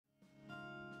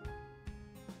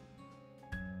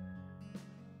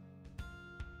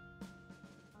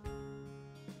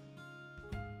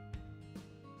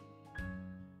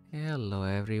Hello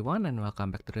everyone and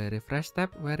welcome back to the Refresh Step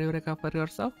where you recover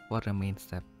yourself for the main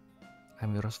step.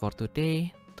 I'm your host for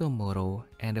today, tomorrow,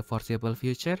 and the foreseeable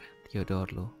future,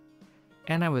 Theodore.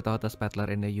 And I'm with author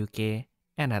battler in the UK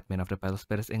and admin of the Battle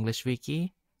Spirits English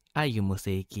Wiki, Ayumu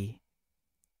Seiki.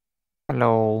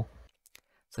 Hello.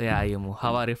 So yeah, Ayumu,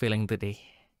 how are you feeling today?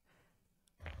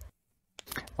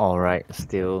 Alright,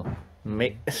 still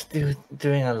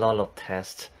doing a lot of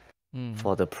tests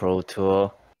for the Pro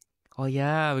Tour. Oh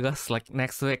yeah, because like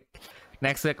next week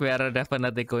we are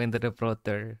definitely going to the Pro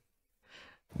Tour.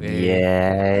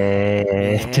 Yay!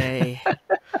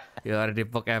 You already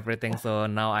booked everything, so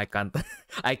now I can't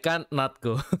not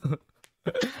go.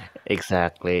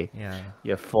 Exactly. Yeah.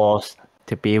 You're forced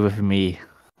to be with me.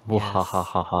 Yes.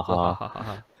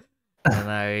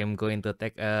 And I'm going to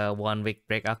take a 1 week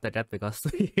break after that because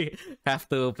we have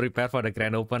to prepare for the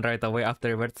Grand Open right away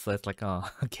afterwards. So it's like, oh,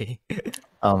 okay.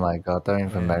 Oh my god, don't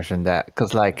even mention that.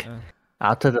 Because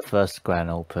after the first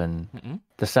Grand Open,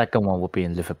 the second one will be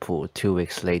in Liverpool 2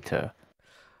 weeks later.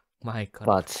 My god.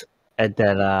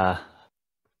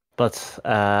 But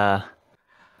I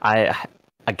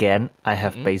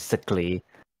have basically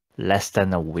less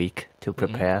than a week to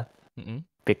prepare.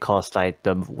 Because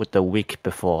with the week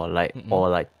before,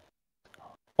 or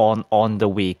on the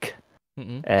week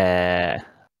of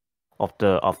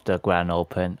the Grand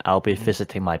Open, I'll be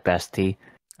visiting my bestie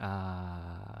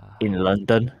in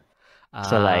London.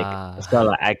 So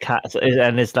I can't.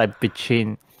 And it's like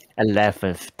between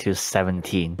 11th to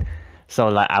 17th. So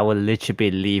I will literally be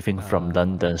leaving from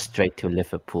London straight to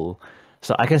Liverpool.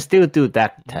 So I can still do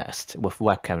that test with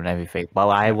webcam and everything, but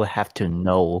I will have to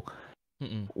know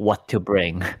what to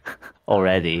bring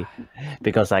already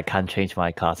because I can't change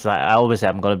my cards. So I always say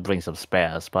I'm gonna bring some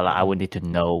spares, but I would need to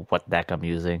know what deck I'm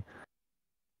using.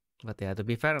 But yeah, to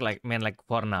be fair,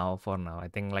 for now, I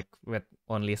think with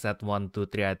only set 1, 2,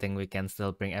 3, I think we can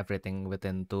still bring everything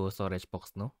within 2 storage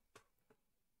box, no?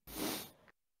 If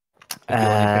you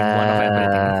only bring one of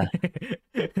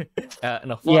everything.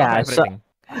 No, 4 of everything.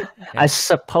 I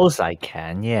suppose I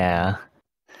can, yeah.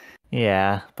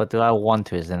 Yeah, but do I want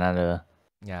to is another...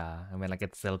 Yeah, I mean,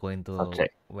 it's still going to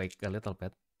wait a little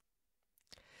bit.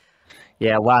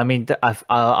 Yeah, well, I mean,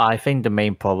 I think the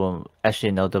main problem,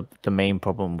 actually, no, the main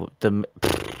problem,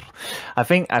 I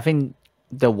think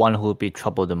the one who will be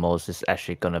troubled the most is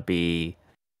actually gonna be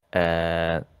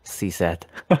CZ.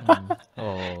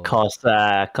 Cause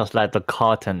the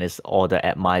carton is ordered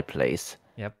at my place.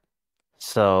 Yep.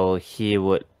 So he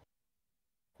would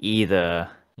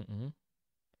either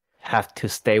have to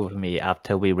stay with me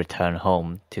after we return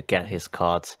home to get his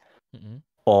cards,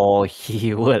 or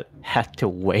he would have to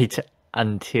wait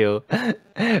until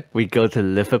we go to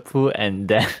Liverpool and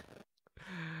then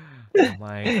oh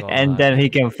my god. and then he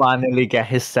can finally get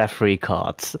his set free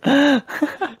cards. God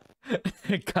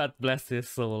bless his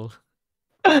soul.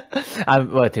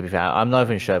 Well, to be fair, I'm not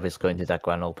even sure if he's going to that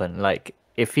Grand Open. Like,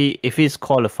 if he's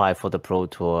qualified for the Pro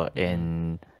Tour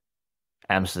in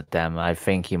Amsterdam, I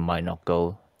think he might not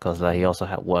go because he also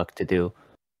had work to do.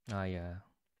 Oh yeah.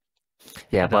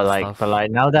 Yeah, but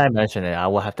now that I mention it, I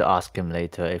will have to ask him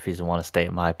later if he's want to stay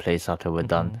at my place after we're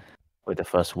done with the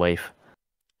first wave.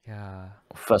 Yeah.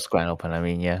 First Grand Open, I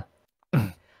mean, yeah.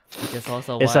 Which is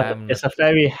also it's a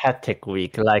very hectic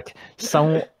week,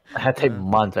 some hectic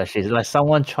month actually. Like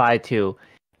someone tried to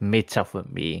meet up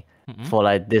with me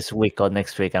for this week or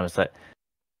next week. I was like,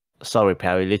 sorry,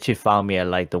 Perry, literally found me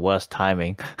at the worst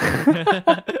timing.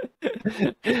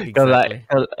 Exactly.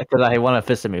 Because he want to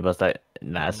visit me, but it's like,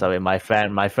 nah, sorry, my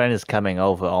friend is coming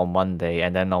over on Monday,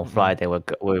 and then on Friday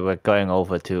we were going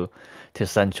over to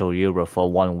Central Europe for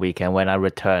 1 week, and when I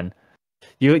return,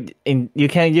 you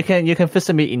can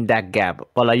visit me in that gap,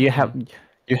 but you have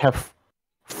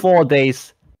 4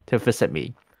 days to visit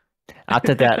me.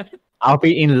 After that, I'll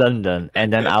be in London,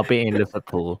 and then I'll be in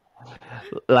Liverpool.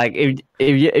 Like if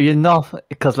you're not,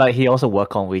 because he also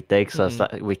work on weekdays, so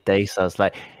it's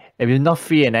like if you're not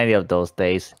free in any of those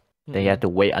days, then you have to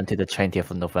wait until the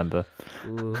 20th of November.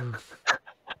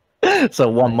 So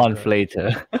 1 month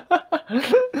later.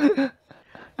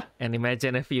 And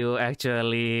imagine if you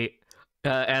actually,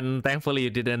 and thankfully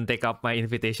you didn't take up my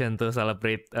invitation to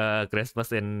celebrate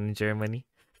Christmas in Germany.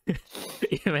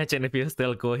 Imagine if you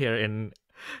still go here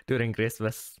during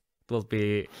Christmas, it will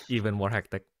be even more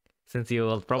hectic. Since you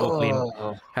will probably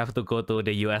have to go to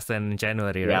the US in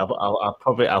January, right? Yeah, I'll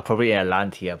probably in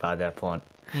Atlantia by that point.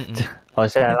 Oh,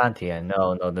 is it Atlantia?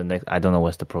 No, the next, I don't know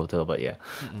what's the Pro Tour, but yeah.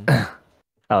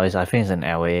 I think it's in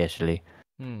LA actually.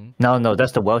 No,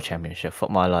 that's the World Championship. Fuck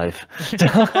my life.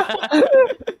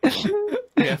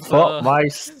 Fuck my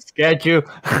schedule.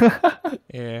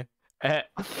 Yeah.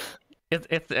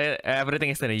 it's everything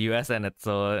is in the US and it's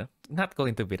so not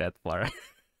going to be that far.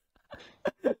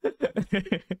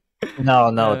 No,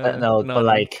 No, but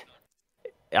like,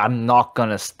 I'm not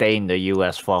gonna stay in the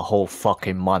US for a whole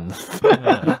fucking month.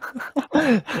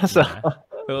 So,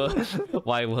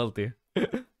 why will you?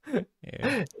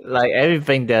 Yeah. like,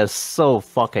 everything there's so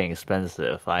fucking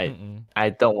expensive. I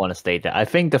don't want to stay there. I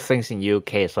think the things in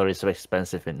UK is already so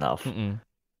expensive enough,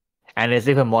 and it's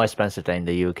even more expensive than in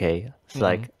the UK. It's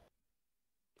like,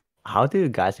 how do you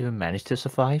guys even manage to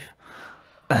survive?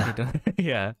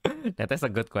 Yeah, that is a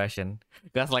good question.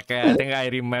 Because like I think I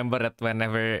remember that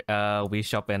whenever we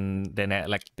shop in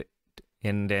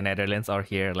in the Netherlands or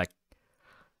here, like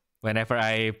whenever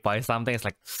I buy something, it's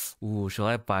like, ooh, should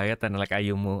I buy it? And like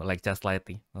Ayumu, like just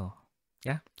slightly. Oh,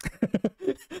 yeah.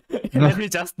 And then you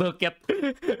just look at,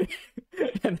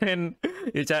 and then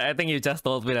I think you just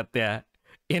told me that yeah,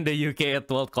 in the UK it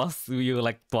will cost you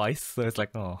like twice. So it's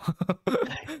like, oh.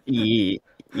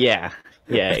 Yeah,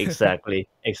 exactly.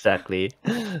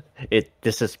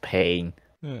 This is pain.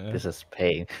 This is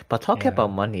pain. But talking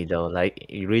about money though, like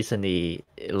recently,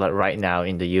 like right now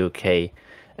in the UK,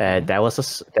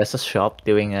 there's a shop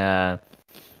doing a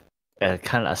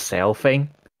kind of a sale thing,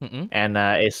 and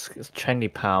it's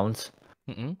 £20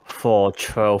 for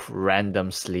 12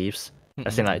 random sleeves. I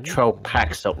think like 12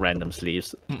 packs of random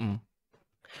sleeves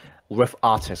with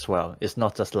art as well. It's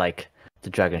not just like the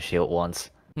Dragon Shield ones.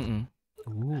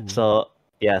 So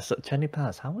yeah, so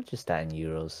 £20. How much is that in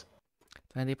euros?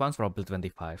 £20, probably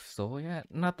 25. So yeah,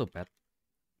 not too bad.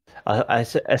 I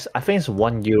think it's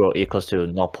 €1 equals to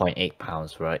 0.8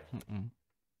 pounds, right?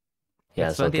 Yeah,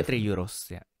 it's 23 euros.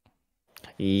 Yeah.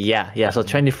 Yeah. So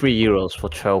 €23 for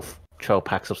 12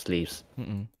 packs of sleeves.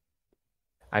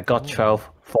 I got 12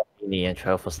 for mini and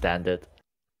 12 for standard.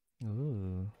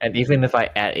 And even if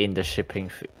I add in the shipping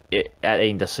fee,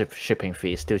 shipping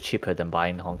fee, it's still cheaper than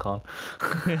buying in Hong Kong.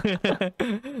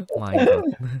 My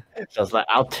God. So it's like,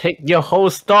 I'll take your whole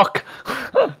stock.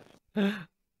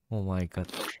 Oh my God.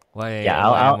 Why? Yeah,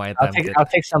 why am I tempted? I'll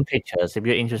take some pictures. If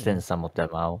you're interested in some of them,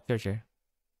 Sure.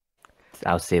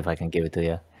 I'll see if I can give it to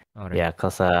you. Alright. Yeah,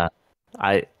 cause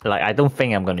I don't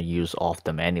think I'm gonna use all of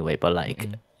them anyway. But like,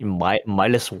 you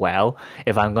might as well.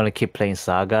 If I'm gonna keep playing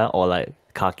Saga or like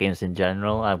card games in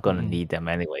general, I'm gonna need them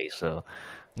anyway. So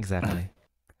exactly.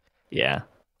 Yeah.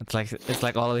 It's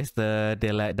like always the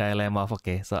dilemma of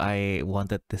okay, so I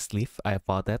wanted this sleeve, I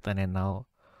bought it, and then now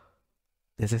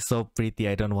this is so pretty,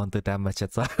 I don't want to damage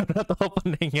it, so I'm not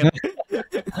opening it.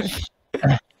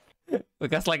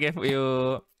 Because like if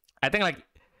you, I think like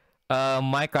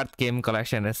my card game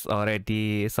collection is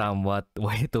already somewhat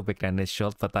way too big than it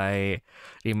should, but I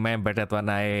remember that when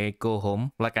I go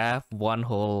home, like I have one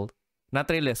whole, not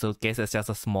really a suitcase, it's just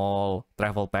a small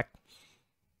travel pack.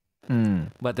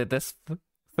 But it is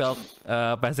filled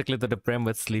basically to the brim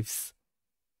with sleeves.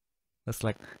 It's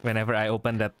like whenever I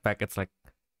open that pack, it's like,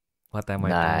 what am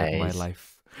I doing with my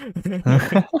life?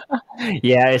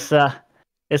 Yeah,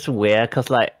 it's weird because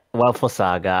like, well, for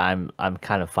Saga, I'm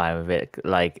kind of fine with it,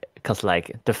 like, because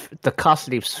like the card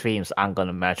sleeves themes aren't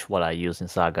gonna match what I use in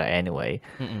Saga anyway,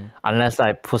 unless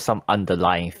I put some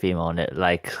underlying theme on it,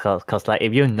 like, because like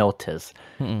if you notice,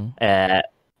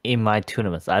 in my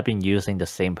tournaments, I've been using the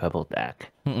same purple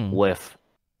deck with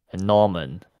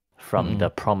Norman from the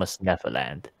Promised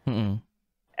Neverland.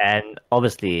 And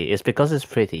obviously, it's because it's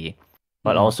pretty,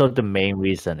 but also the main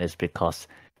reason is because,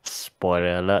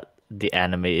 spoiler alert, the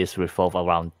anime is revolved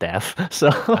around death.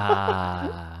 So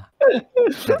that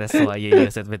is why you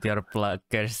use it with your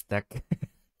curse deck.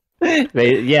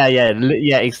 Yeah,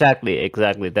 exactly.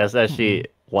 That's actually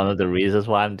one of the reasons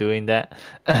why I'm doing that.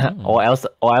 Or else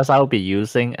I'll be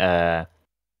using a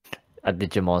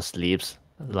Digimon sleeves,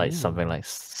 like something like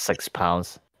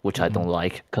 £6, which I don't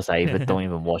like because I don't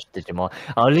even watch Digimon.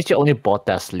 I literally only bought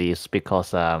that sleeves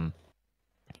because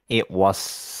it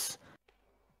was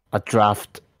a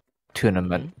draft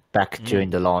tournament back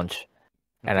during the launch,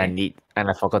 and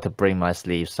I forgot to bring my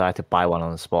sleeves, so I had to buy one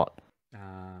on the spot.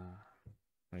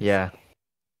 Yeah,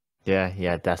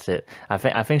 that's it.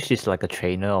 I think she's like a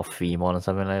trainer or female or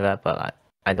something like that, but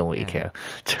I don't really care.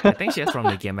 I think she's from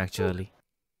the game actually.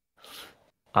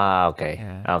 Okay.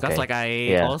 Yeah. Because like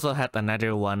I also had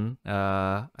another one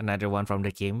from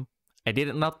the game. I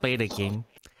did not play the game.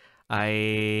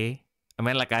 I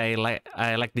mean like I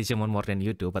like Digimon more than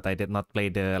you do, but I did not play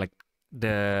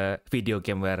the video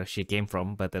game where she came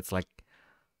from. But it's like,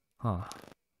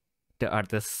 the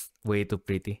art is way too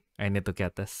pretty. I need to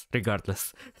get this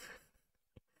regardless.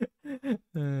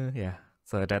 Yeah.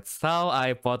 So that's how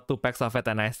I bought 2 packs of it,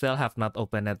 and I still have not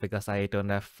opened it because I don't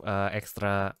have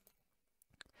extra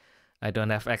I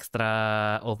don't have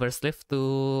extra oversleeve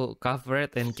to cover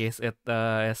it in case it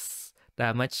is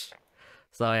damaged.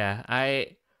 So yeah,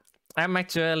 I'm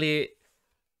actually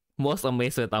most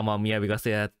amazed with Amamiya because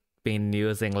he had been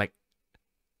using like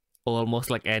almost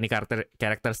like any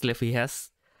character sleeve he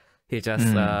has. He just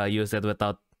use it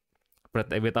without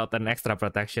an extra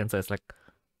protection. So it's like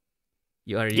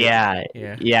yeah.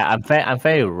 I'm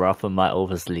very rough with my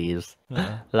oversleeves.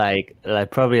 Like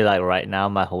probably like right now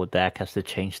my whole deck has to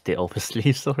change the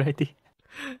oversleeves already.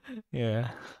 Yeah.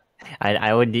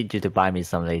 I would need you to buy me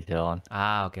some later on.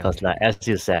 Okay. Because like as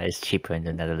you said, it's cheaper in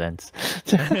the Netherlands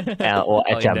or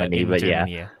Germany. In but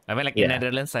Germany, yeah. I mean, like in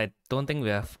Netherlands, I don't think we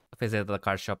have visited the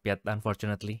card shop yet,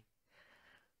 unfortunately.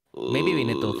 Maybe we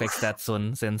need to fix that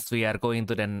soon since we are going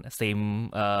to the same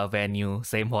venue,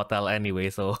 same hotel anyway.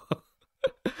 So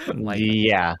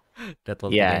yeah, that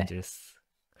will be dangerous.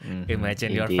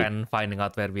 Imagine your indeed. fan finding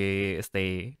out where we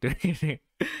stay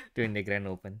during the Grand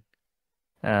Open.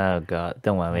 Oh god,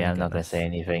 don't worry, I'm not gonna say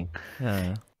anything.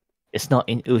 It's not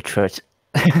in Utrecht.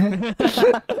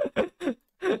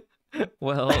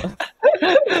 well,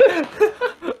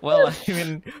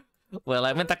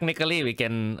 I mean, technically we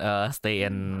can stay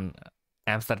in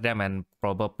Amsterdam and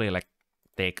probably like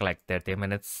take like 30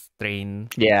 minutes train.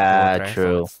 Yeah,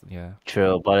 true. So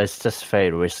true, but it's just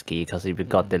very risky because if you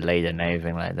got delayed and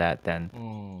everything like that, then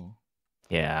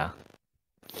yeah.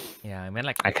 I mean,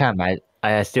 like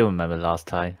I still remember last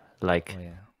time, like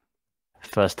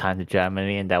first time to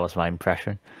Germany, and that was my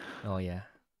impression.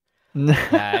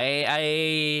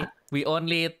 We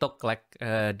only took like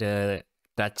the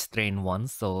Dutch train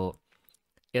once, so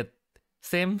it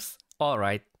seems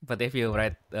alright. But if you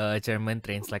ride German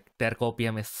trains, like their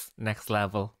copium is next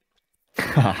level.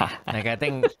 Like I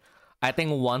think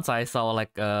once I saw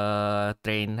like a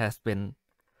train has been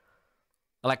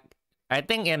like, I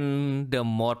think in the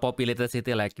more populated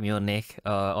city like Munich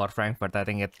or Frankfurt, I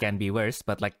think it can be worse.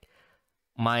 But like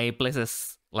my place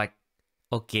is like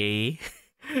okay.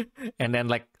 And then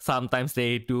like sometimes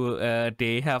they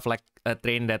they have like a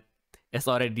train that is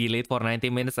already delayed for 90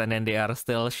 minutes and then they are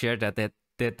still sure that the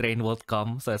train will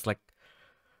come. So it's like,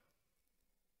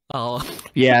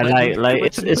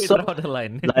 it's so the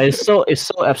line. like, it's so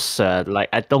absurd. Like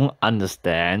I don't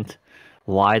understand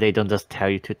why they don't just tell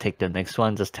you to take the next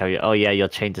one. Just tell you, oh yeah, your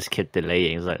train just keep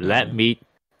delaying. It's like, let me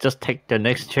just take the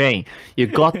next train. You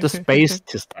got the space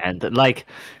to stand. Like,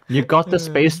 you got the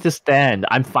space to stand.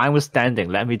 I'm fine with standing.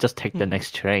 Let me just take the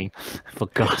next train. For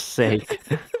God's sake.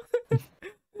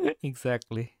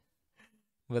 Exactly.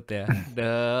 But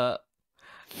yeah,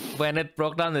 when it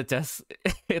broke down, it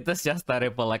was just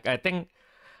terrible. Like I think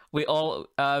we all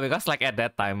because like at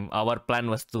that time our plan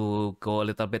was to go a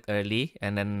little bit early,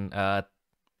 and then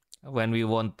when we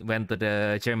went to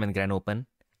the German Grand Open,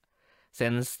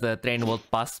 since the train would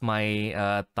pass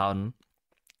my town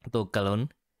to Cologne,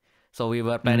 so we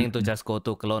were planning to just go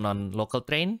to Cologne on local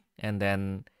train, and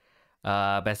then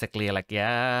basically like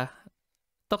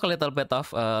took a little bit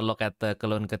of a look at the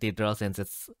Cologne Cathedral since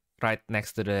it's right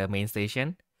next to the main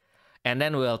station. And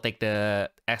then we'll take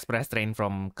the express train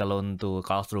from Cologne to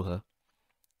Karlsruhe.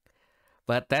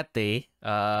 But that day,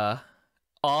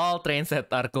 all trains that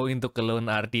are going to Cologne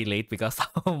are delayed because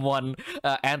someone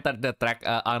entered the track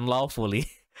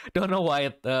unlawfully. Don't know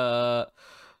why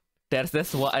there's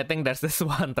this one. I think there's this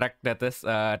one track that is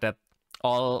that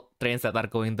all trains that are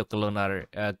going to Cologne are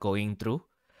going through.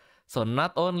 So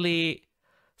not only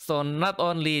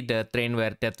the train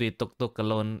that we took to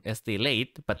Cologne is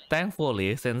delayed, but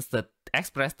thankfully, since the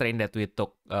express train that we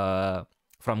took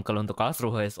from Cologne to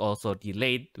Karlsruhe is also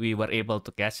delayed, we were able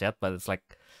to catch it. But it's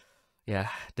like,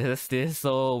 this is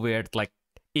so weird. Like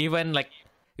even like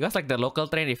because like the local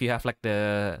train, if you have like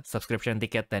the subscription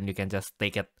ticket, then you can just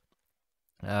take it,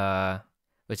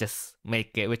 which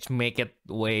make it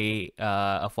way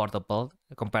affordable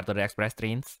compared to the express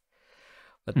trains.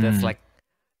 But that's like,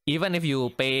 even if you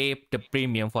pay the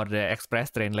premium for the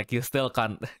express train, like you still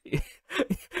can't,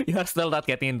 you're still not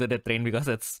getting into the train because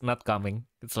it's not coming.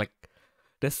 It's like,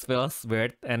 this feels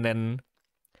weird. And then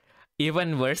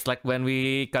even worse, like when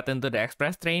we got into the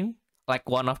express train, like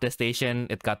one of the station,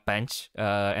 it got punched.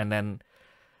 And then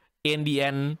in the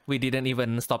end, we didn't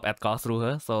even stop at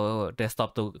Karlsruhe. So the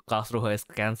stop to Karlsruhe is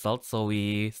cancelled. So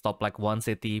we stopped like one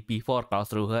city before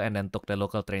Karlsruhe and then took the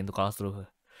local train to Karlsruhe.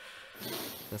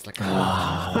 It's like,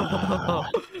 oh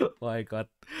my god!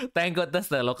 Thank goodness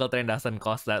the local train doesn't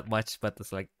cost that much. But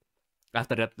it's like,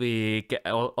 after that we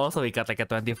got like a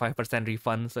 25%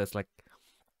 refund. So it's like,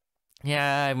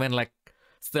 I mean like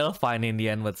still fine in the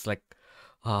end. But it's like,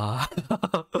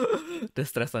 the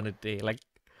stress on the day. Like,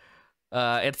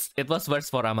 it was worse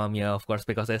for Amamiya, of course,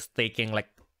 because it's taking like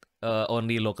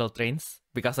only local trains,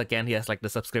 because again he has like the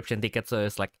subscription ticket, so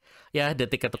it's like, yeah, the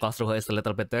ticket to Karlsruhe is a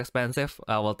little bit too expensive.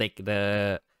 I will take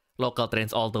the local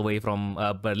trains all the way from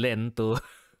Berlin to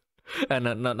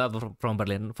not from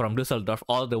Berlin, from Düsseldorf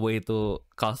all the way to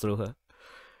Karlsruhe.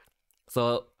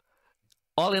 So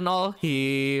all in all,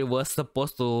 he was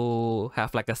supposed to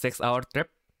have like a 6-hour trip.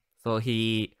 So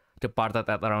he departed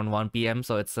at around 1 p.m.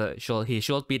 So he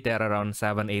should be there around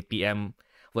 7-8 p.m.,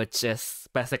 which is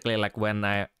basically like when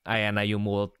I and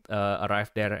Ayumu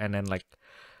arrived there. And then like,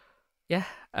 yeah,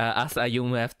 as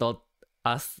Ayumu have told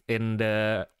us in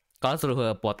the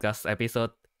Karlsruhe podcast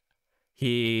episode,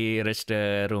 he reached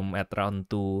the room at around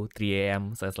 2-3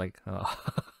 a.m. So it's like, oh.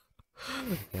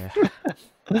 Yeah.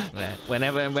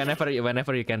 Whenever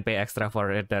you can pay extra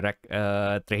for a direct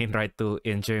train ride to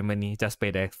in Germany, just pay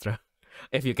the extra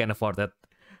if you can afford it.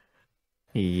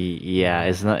 Yeah,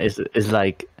 it's not. It's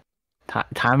like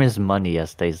time is money,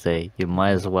 as they say. You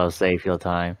might as well save your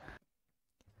time.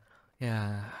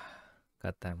 Yeah,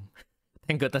 goddamn.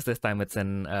 Thank goodness this time it's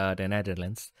in the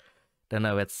Netherlands. Don't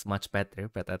know if it's much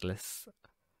better, but at least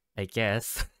I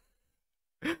guess.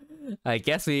 I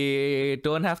guess we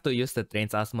don't have to use the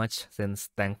trains as much, since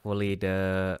thankfully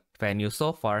the venue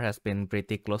so far has been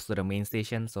pretty close to the main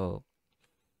station. So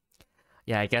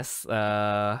yeah, I guess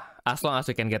as long as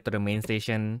we can get to the main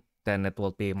station, then it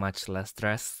will be much less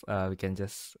stress. We can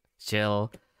just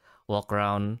chill, walk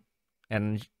around,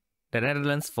 and the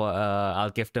Netherlands, for I'll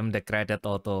give them the credit.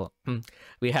 Although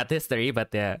we had history,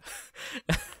 but yeah.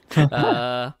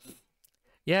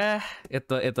 Yeah, it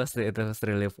was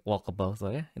really walkable, so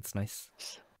yeah, it's nice.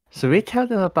 So we tell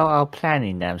them about our plan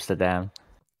in Amsterdam.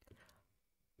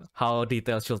 How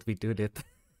detailed should we do that?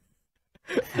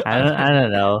 I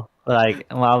don't know. Like,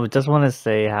 well, I just want to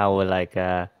say how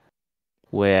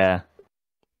we're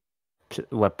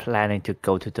planning to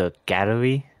go to the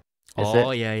gallery.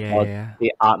 Yeah.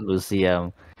 The art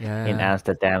museum Yeah. in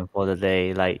Amsterdam for the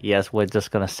day. Like, yes, we're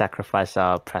just gonna sacrifice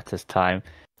our practice time.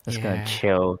 Just gonna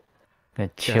chill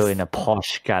in a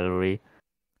posh gallery.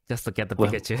 Just to get the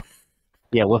Pikachu.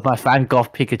 Yeah, with my Van Gogh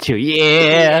Pikachu.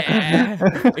 Yeah.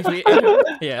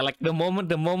 Yeah, like the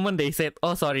moment they said,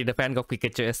 "Oh, sorry, the Van Gogh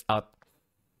Pikachu is out,"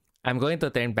 I'm going to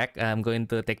turn back. I'm going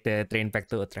to take the train back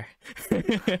to Utrecht.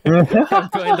 I'm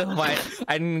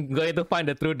going to find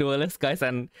the true duelist guys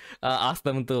and ask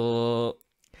them to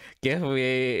give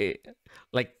me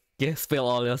spill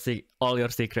all your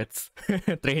secrets.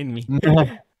 Train me.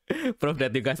 Prove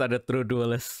that you guys are the true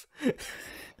duelists.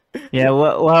 Yeah,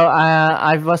 well,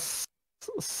 I was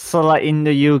so like in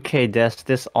the UK. There's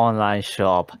this online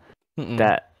shop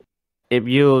that if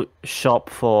you shop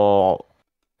for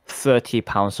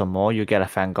 £30 or more, you get a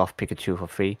Van Gogh Pikachu for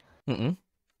free.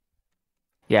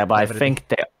 Yeah, but I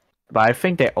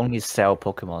think they only sell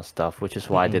Pokemon stuff, which is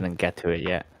why I didn't get to it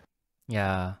yet.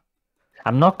 Yeah,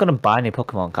 I'm not gonna buy any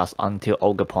Pokemon cards until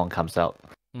Ogerpon comes out.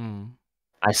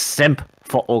 I simp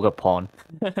for Ogerpon,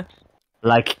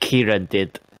 like Kieran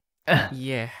did.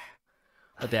 Yeah.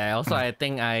 But yeah, I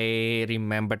think I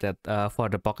remember that for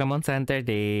the Pokemon Center,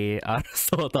 they are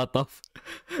sold out of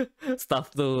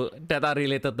stuff that are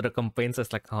related to the campaigns.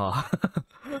 It's like, oh,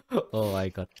 oh my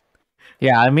god.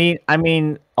 Yeah, I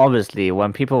mean, obviously,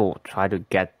 when people try to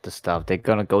get the stuff, they're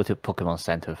gonna go to Pokemon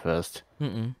Center first.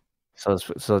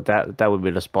 So that would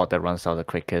be the spot that runs out the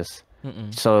quickest.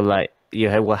 So like you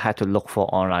will have to look for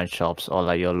online shops or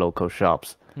like your local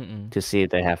shops to see if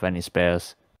they have any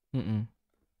spares.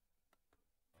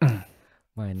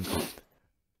 Mine.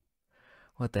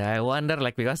 What I wonder,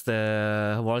 like, because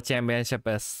the World Championship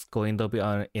is going to be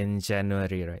on in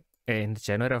January, right? In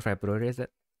January or February, is it?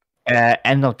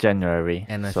 End of January.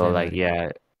 January. Like,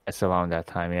 yeah, it's around that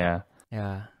time, yeah.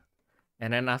 Yeah.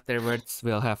 And then afterwards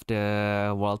we'll have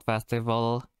the World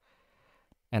Festival.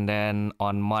 And then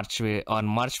on March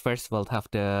 1st we'll have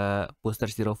the Booster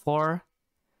 04.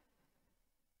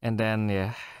 And then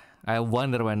yeah, I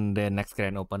wonder when the next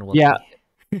Grand Open will be.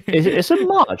 Is it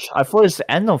March? I thought it's the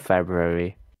end of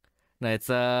February. No, it's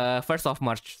 1st of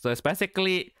March. So it's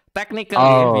basically technically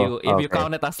if you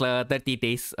count it as 30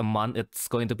 days a month, it's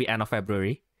going to be end of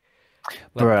February.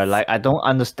 But, bruh, like I don't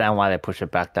understand why they push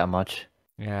it back that much.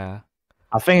 Yeah.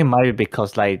 I think it might be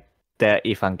because like the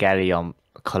Evangelion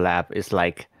collab is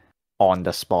like on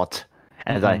the spot.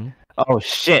 And it's like, oh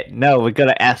shit, no, we're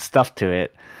gonna add stuff to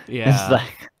it. Yeah. It's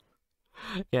like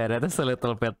yeah, that is a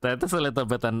little bit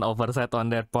an oversight on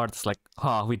their part. It's like,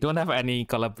 we don't have any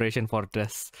collaboration for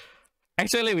this.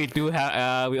 Actually, we do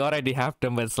have. We already have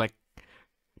them, but it's like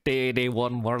they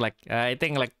want more. Like I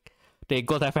think like they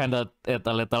could have handled it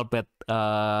a little bit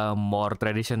more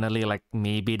traditionally. Like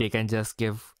maybe they can just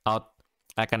give out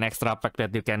like an extra pack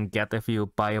that you can get if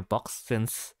you buy a box.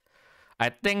 Since I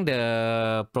think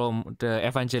the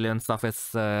Evangelion stuff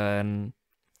is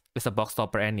a box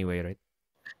topper anyway, right?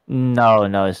 No,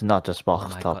 it's not just Oh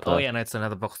box my topper. god! Oh yeah, no, it's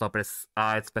another box topper. It's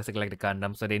basically like the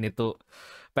Gundam, so they need to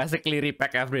basically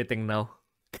repack everything now.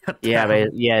 Yeah,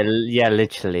 but yeah,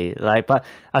 literally. Like, but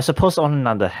I suppose on the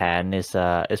other hand, it's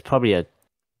probably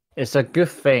it's a good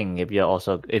thing if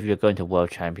you're going to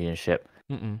World Championship,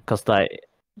 because like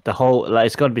the whole like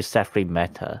it's going to be set free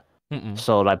meta.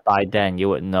 So like by then you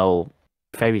would know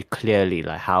very clearly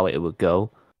like how it would go.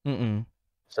 So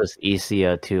it's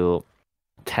easier to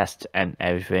test and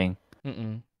everything.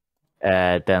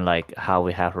 Than like how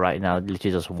we have right now,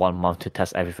 literally just 1 month to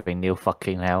test everything new.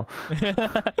 Fucking hell.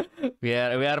 we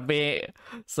are being,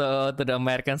 so to the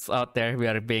Americans out there, we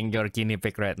are being your guinea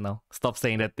pig right now. Stop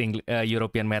saying that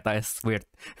European meta is weird.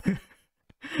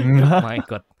 My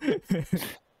god.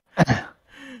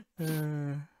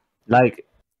 Like,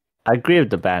 I agree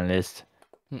with the ban list,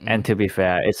 and to be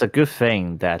fair, it's a good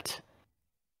thing that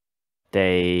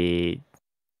they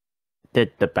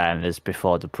did the ban list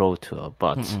before the Pro Tour,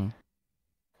 but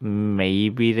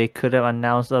maybe they could have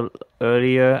announced it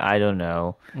earlier. I don't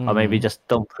know, or maybe just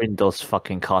don't print those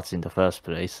fucking cards in the first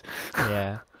place.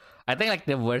 Yeah, I think like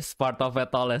the worst part of it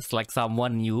all is like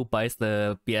someone new buys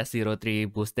the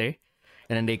PS03 booster,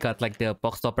 and then they got like the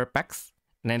box topper packs,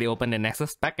 and then they open the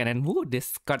Nexus pack, and then woo,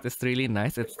 this card is really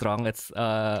nice. It's strong. It's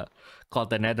called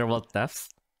the Netherworld Thefts,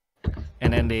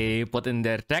 and then they put in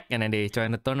their deck, and then they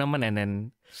join the tournament, and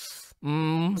then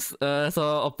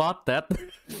so about that.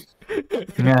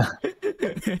 Yeah.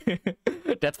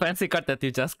 That fancy card that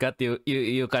you just got,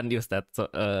 you can't use that. So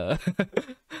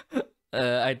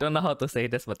I don't know how to say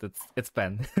this, but it's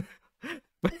banned.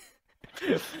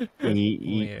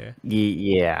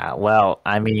 Yeah. Well,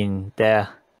 I mean,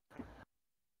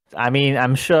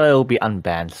 I'm sure it will be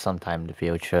unbanned sometime in the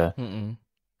future.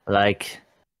 Like,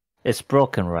 it's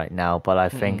broken right now, but I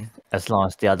think as long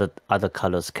as the other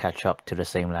colors catch up to the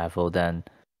same level, then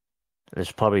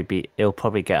it'll probably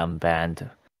get unbanned,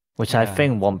 which I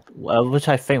think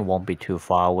won't be too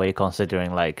far away,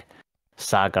 considering like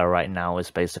Saga right now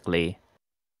is basically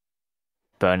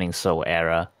Burning Soul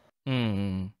era.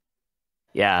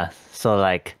 Yeah, so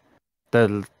like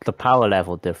the power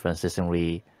level difference isn't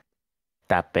really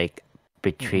that big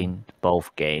between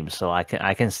both games, so I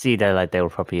can see that like they will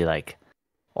probably like,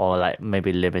 or like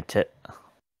maybe limit it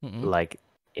like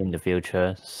in the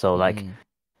future. So like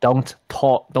don't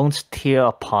tear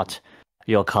apart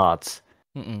your cards.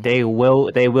 They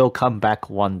will come back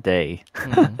one day.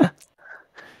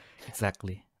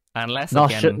 Exactly. Unless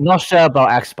not sure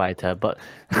about X-Biter, but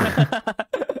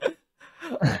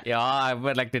yeah,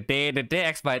 but like the day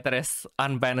X-Biter is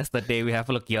unbanned is the day we have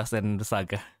Lucius and the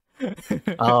Saga.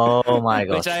 Oh my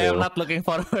god! Which I am not looking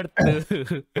forward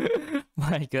to.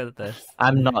 My goodness.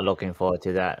 I'm not looking forward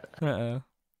to that.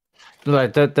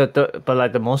 Like but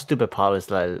like the most stupid part is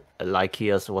like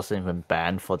Lycius wasn't even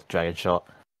banned for the Dragon Shot.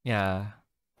 Yeah.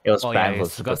 It was banned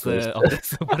for because of the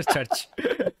supercharge.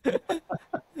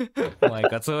 Oh my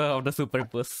god, so of the super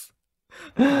boost.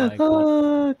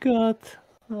 Oh god.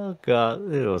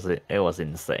 It was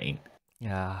insane.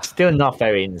 Yeah. Still not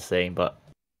very insane, but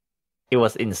it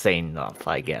was insane enough,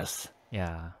 I guess.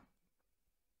 Yeah.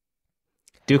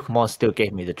 Dukemon still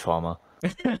gave me the trauma.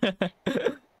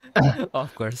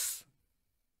 Of course.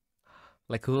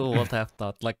 Like, who would have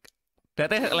thought? Like,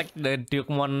 that is like the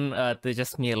Dukemon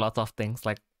teaches me a lot of things,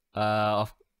 like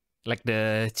of like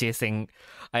the chasing.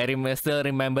 I still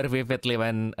remember vividly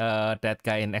when that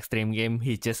guy in Extreme Game,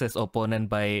 he chased his opponent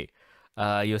by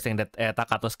using that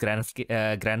Takato's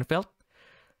Grand Field,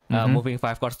 moving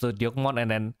 5 cards to Dukemon,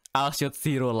 and then I'll shoot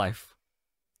 0 life.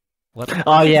 What?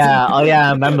 Oh yeah,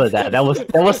 I remember that. That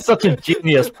was such a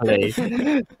genius play.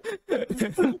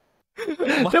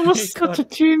 That was such a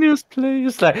genius play.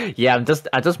 It's like, yeah, I'm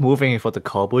just moving for the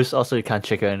combos. Also, you can't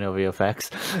trigger any of your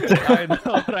effects. I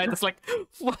know, right? It's like,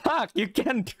 fuck, you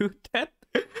can't do that.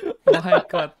 My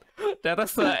god, that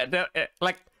was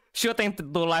like shooting 2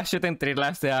 lives, shooting 3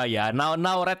 lives. Yeah.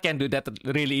 Now Red can do that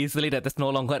really easily. That is no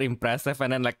longer impressive.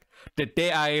 And then like the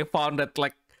day I found that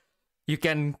like you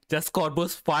can just score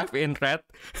boost 5 in Red.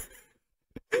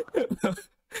 That's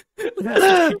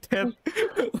like that.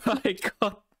 My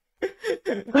god.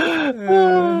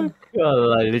 Oh, God,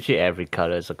 like literally every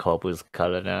color is a Corbu's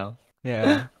color now.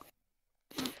 Yeah.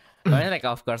 But like,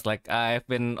 of course, like I've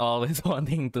been always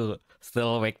wanting to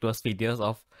still make those videos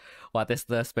of what is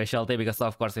the specialty, because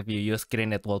of course if you use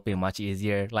green it will be much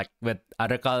easier. Like with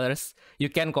other colors you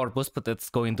can corpus, but it's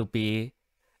going to be,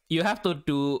 you have to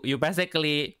do, you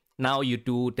basically now you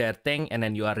do their thing and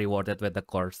then you are rewarded with the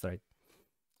cores, right?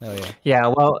 Oh yeah. Yeah,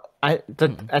 well,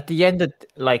 at the end,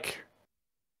 like,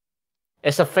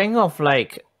 it's a thing of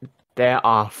like there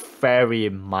are very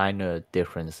minor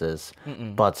differences,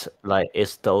 but like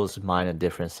it's those minor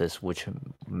differences which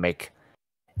make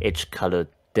each color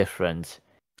different,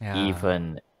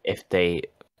 even if they,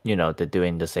 they're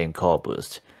doing the same color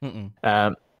boost.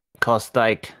 Cause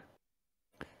like,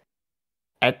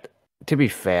 to be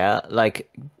fair, like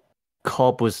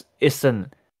color boost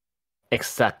isn't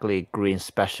exactly green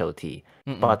specialty,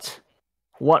 but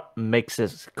what makes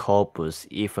its corpus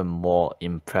even more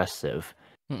impressive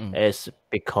is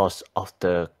because of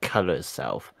the color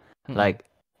itself. Like,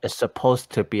 it's supposed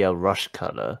to be a rush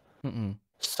color,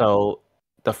 so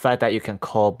the fact that you can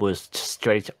corpus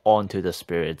straight onto the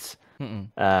spirits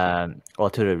or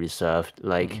to the reserved,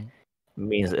 like,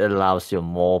 means it allows you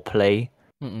more play,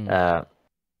 and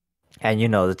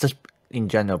just in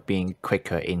general being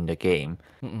quicker in the game.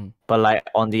 But like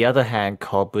on the other hand,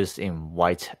 corpus in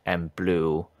white and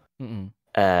blue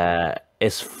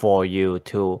is for you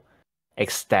to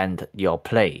extend your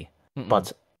play,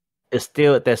 but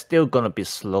there's still gonna be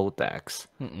slow decks.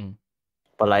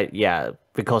 But like, yeah,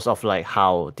 because of like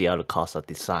how the other cards are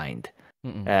designed.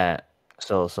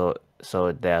 So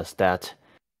there's that,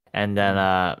 and then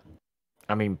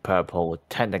I mean, purple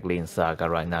technically in Saga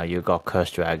right now you got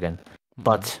Curse Dragon,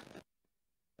 but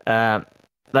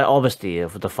like obviously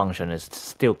if the function is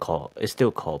still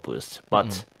core boost,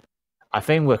 but I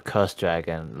think with Curse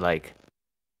Dragon, like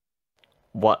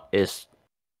what is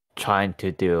trying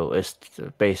to do is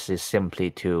basically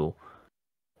simply to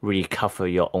recover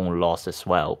your own loss as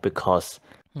well, because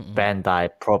Bandai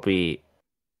probably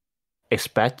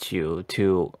expect you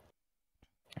to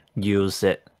use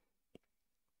it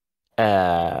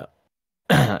to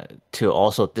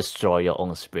also destroy your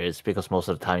own spirits, because most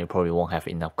of the time you probably won't have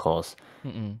enough cores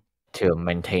to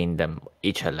maintain them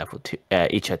each at level 2,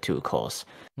 each at 2 cores.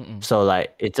 So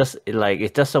like it's just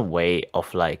a way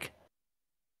of like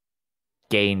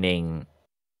gaining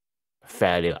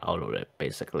value out of it,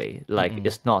 basically. Like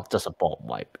it's not just a board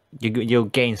wipe. You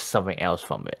gain something else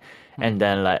from it, and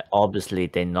then like obviously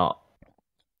they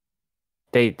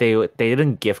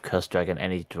didn't give Curse Dragon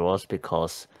any draws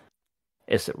because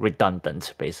it's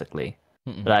redundant, basically.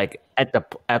 Like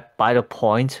by the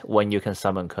point when you can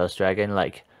summon Curse Dragon,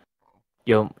 like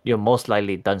you're most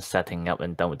likely done setting up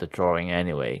and done with the drawing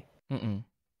anyway.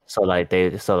 So like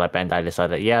Bandai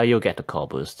decided, yeah, you'll get the core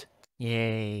boost.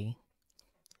 Yay.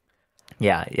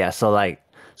 Yeah. So like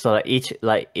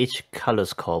each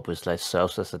color's core boost like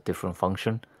serves as a different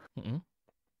function.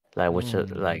 Like which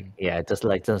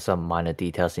just some minor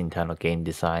details in internal game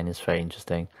design is very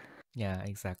interesting. Yeah,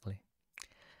 exactly.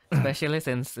 Especially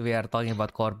since we are talking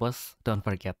about corpus, don't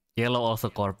forget yellow also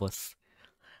corpus.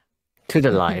 To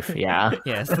the life, yeah.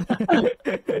 Yes.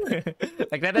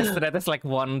 Like that is like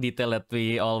one detail that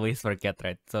we always forget,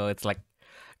 right? So it's like,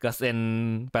 because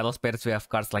in Battle Spirits we have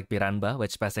cards like Piranha,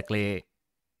 which basically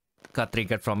got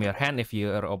triggered from your hand if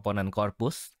your opponent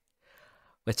corpus,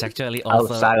 which actually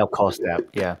also outside of core step,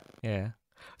 yeah.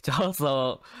 Which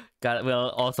also will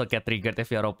also get triggered if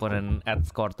your opponent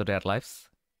adds core to their lives.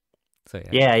 So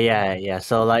Yeah.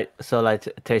 So like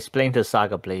to explain to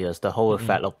Saga players, the whole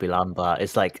effect of Bilamba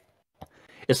is like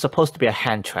it's supposed to be a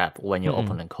hand trap when your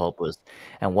opponent core boosts,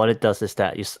 and what it does is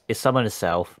that it summons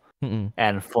itself,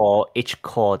 and for each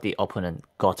core the opponent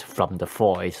got from the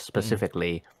void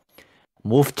specifically,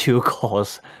 move 2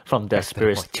 cores from their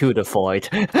spirits to the void.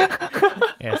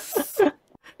 Yes.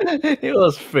 It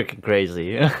was freaking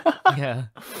crazy. Yeah.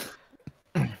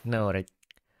 No, right.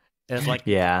 It's like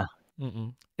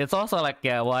it's also like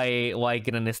why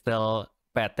green is still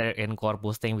better in core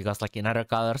boosting, because like in other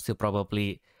colors you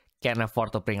probably can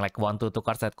afford to bring like 1 to 2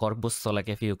 cards at core boost. So like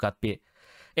if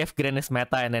green is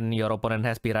meta and then your opponent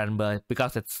has Piranha,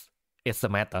 because it's the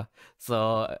meta.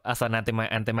 So as an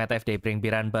anti-meta, if they bring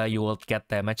Piranha, you will get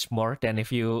damage more than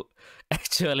if you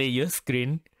actually use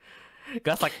green.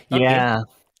 Because like yeah.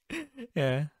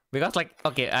 Because like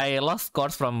I lost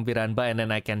scores from Piranha and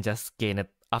then I can just gain it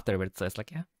afterwards. So it's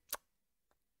like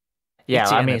Yeah,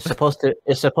 I mean, it's supposed to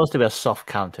be a soft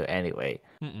counter anyway.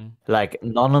 Like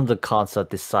none of the cards are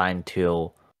designed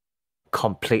to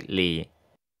completely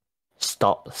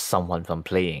stop someone from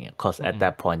playing it, because at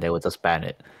that point they would just ban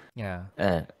it. Yeah.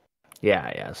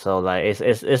 So like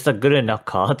it's a good enough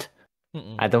card.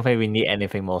 I don't think we need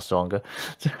anything more stronger.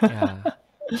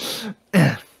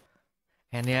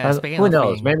 And speaking who of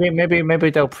knows? Maybe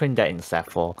they'll print that in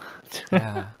set 4.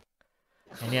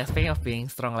 And speaking of being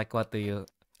strong, like what do you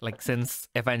like, since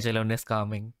Evangelion is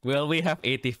coming, will we have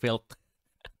 80 field?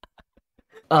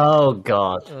 Oh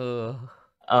god.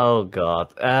 Oh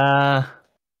god.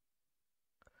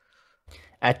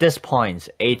 at this point,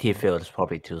 80 field is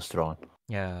probably too strong.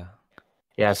 Yeah.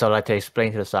 Yeah, so like to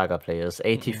explain to the Saga players,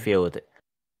 80 field,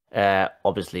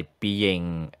 obviously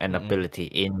being an ability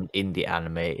in the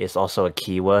anime is also a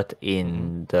keyword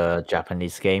in the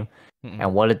Japanese game.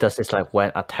 And what it does is like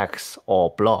when attacks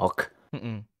or block,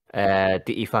 the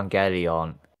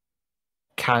Evangelion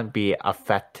can be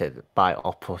affected by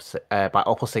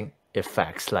opposing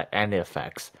effects, like any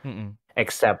effects,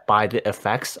 except by the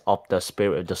effects of the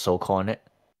spirit of the soul on it.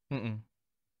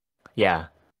 Yeah.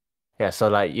 Yeah, so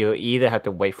like you either have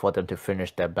to wait for them to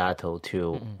finish their battle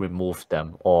to remove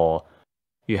them, or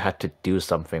you have to do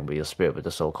something with your spirit with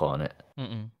the soul on it.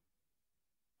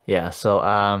 Yeah, so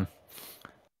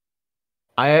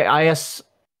I guess,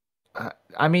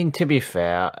 I mean, to be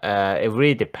fair, it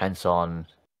really depends on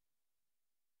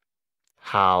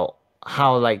how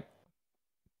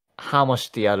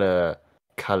much the other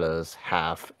colors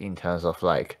have in terms of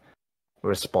like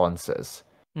responses.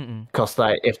 Because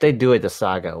like if they do it the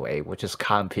Saga way, which is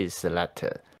can't be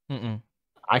selected,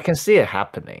 I can see it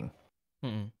happening.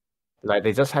 Like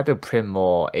they just have to print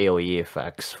more AoE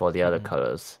effects for the other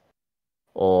colors,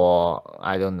 or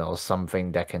I don't know,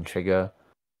 something that can trigger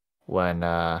when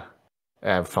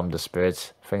from the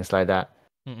spirits, things like that.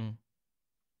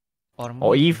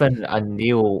 Or even a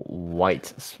new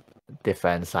white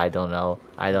defense. I don't know.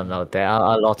 There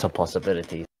are lots of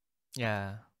possibilities.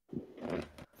 Yeah.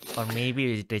 Or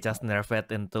maybe they just nerf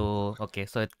it into okay,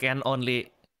 so it can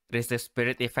only resist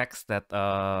spirit effects that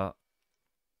that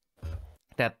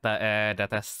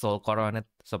has soul core on it.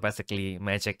 So basically,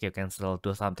 magic you can still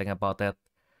do something about it.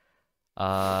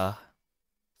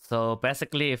 So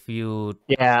basically, if you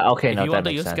if you want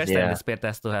to use sense. curse, then the spirit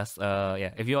has to has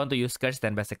if you want to use curse,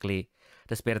 then basically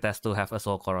the spirit has to have a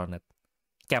soul core on it.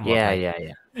 Yeah.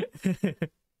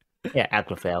 Yeah,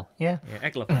 Aglophel. Yeah,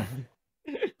 Aglophel.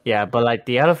 Yeah, but like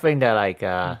the other thing that like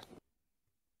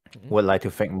would like to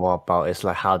think more about is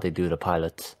like how they do the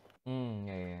pilots.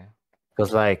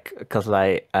 Because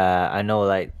I know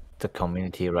like the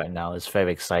community right now is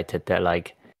very excited that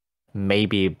like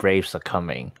maybe Braves are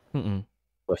coming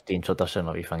with the introduction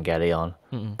of Evangelion,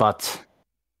 but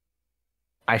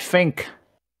I think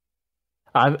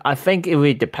it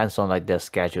really depends on like their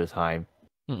schedule time.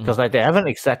 Because like they haven't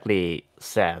exactly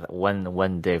said when the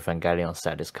Evangelion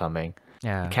set is coming.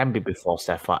 Yeah. It can be before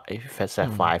set 5,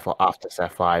 set 5 or after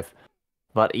set 5.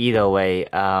 But either way,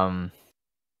 I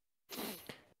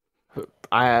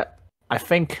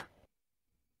think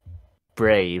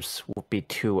Braves would be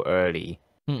too early.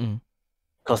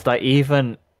 Because like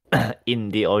even in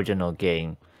the original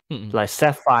game, like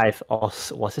set 5 or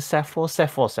was it set 4? Set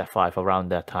 4, set 5 around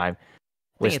that time,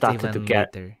 we started to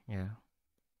get later. Yeah.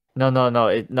 No.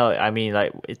 I mean,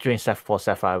 like during set 4,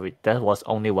 set 5, that was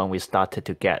only when we started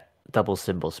to get double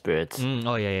symbol spirits.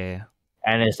 Oh yeah.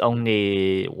 And it's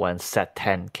only when set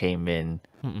 10 came in,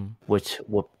 which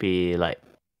would be like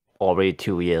already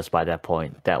 2 years by that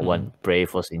point, that when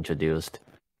Brave was introduced.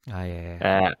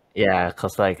 Yeah,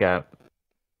 because like I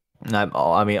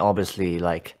mean, obviously,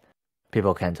 like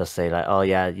people can just say like, oh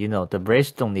yeah, the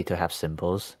Braves don't need to have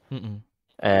symbols.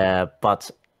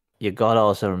 But you gotta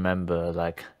also remember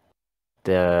like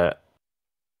the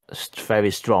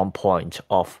very strong point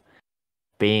of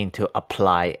being to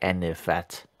apply any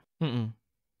effect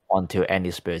onto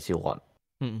any spirits you want.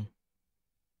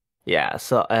 Yeah,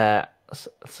 so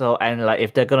and like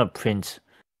if they're gonna print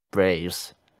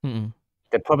Braves,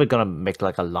 they're probably gonna make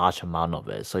like a large amount of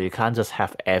it. So you can't just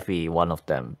have every one of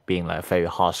them being like a very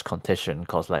harsh condition,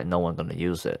 because like no one's gonna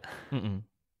use it.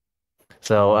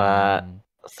 So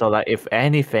so like if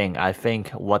anything, I think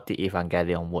what the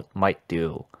Evangelion might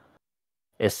do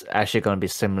is actually gonna be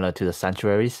similar to the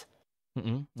sanctuaries.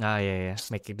 Making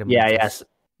them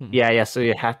So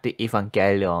you have the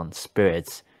Evangelion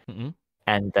spirits,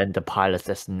 and then the pilots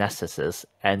as Nessuses,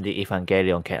 and the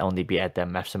Evangelion can only be at their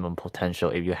maximum potential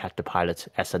if you have the pilots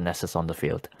as a Nessus on the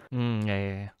field.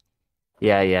 I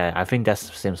think that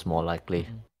seems more likely.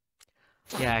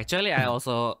 Yeah, actually, I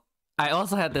also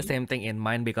had the same thing in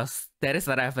mind, because there is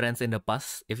a reference in the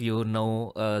past, if you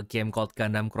know a game called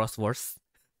Gundam Cross Wars.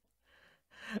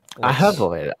 I heard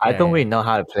of it. I don't really know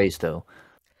how it plays though.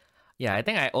 Yeah, I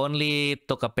think I only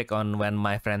took a pick on when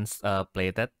my friends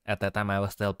played it. At that time, I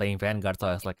was still playing Vanguard, so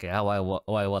I was like, yeah,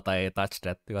 why would I touch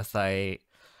that? Because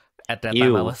at that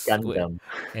time I was Gundam.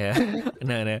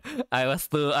 No.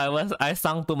 I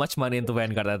sunk too much money into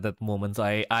Vanguard at that moment. So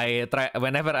I try,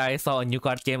 whenever I saw a new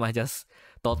card game, I just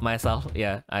told myself,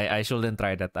 yeah, I shouldn't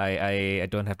try that. I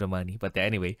don't have the money. But yeah,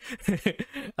 anyway,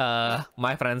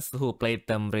 my friends who played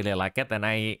them really like it, and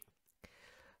I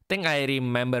think I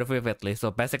remember vividly. So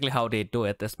basically how they do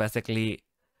it is basically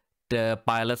the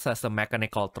pilots has a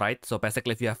mechanical trait. So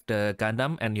basically, if you have the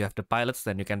Gundam and you have the pilots,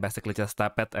 then you can basically just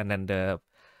tap it, and then the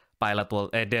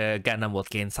the Gundam will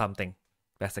gain something,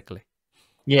 basically.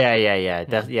 Yeah.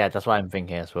 That's what I'm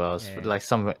thinking as well. It's Yeah. like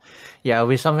something, it'll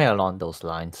be something along those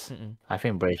lines. I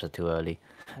think Braves are too early.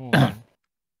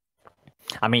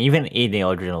 I mean, even in the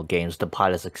original games, the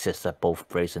pilots exist at both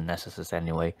Braves and Nessus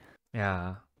anyway.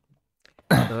 Yeah.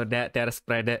 So there's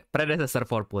predecessor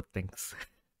for both things.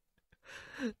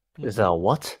 Is that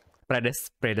what?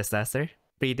 Predecessor?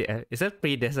 Is it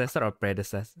predecessor or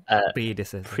predecessor?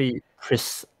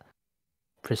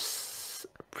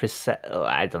 Predecessor.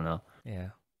 I don't know.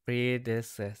 Yeah.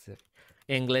 Predecessor.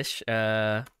 English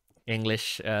lesson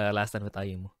with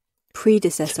Ayumu.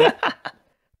 Predecessor.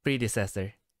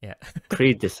 Predecessor. Yeah.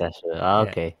 Predecessor.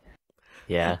 Okay.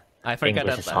 Yeah. I forgot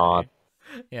English that. is hard.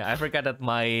 Yeah, I forgot that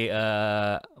my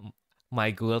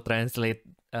Google Translate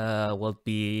will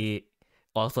be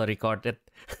also recorded.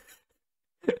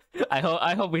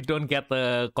 I hope we don't get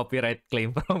a copyright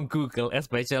claim from Google,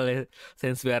 especially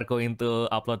since we are going to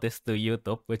upload this to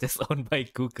YouTube, which is owned by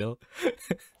Google.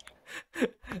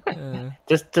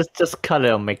 Just cut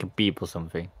it or make a beep or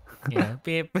something. Yeah,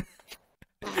 beep.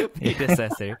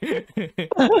 Predecessor.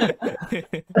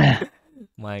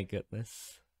 My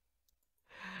goodness.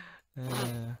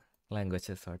 Language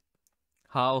is hard.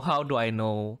 How do I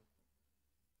know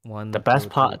one? The best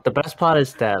part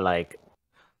is that, like,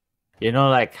 you know,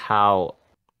 like how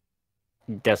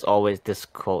there's always this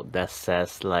quote that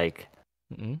says like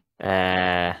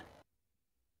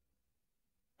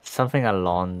something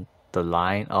along the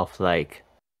line of like,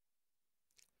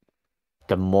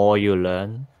 the more you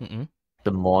learn,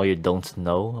 the more you don't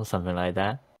know, or something like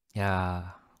that. Yeah.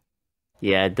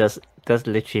 Yeah, that's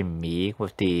literally me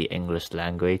with the English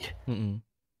language.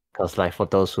 Because like, for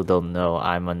those who don't know,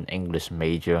 I'm an English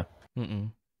major.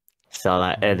 So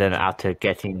like, and then after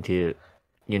getting to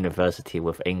university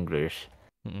with English,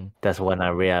 that's when I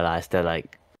realized that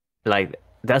like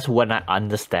that's when I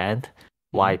understand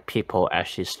why people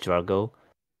actually struggle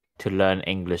to learn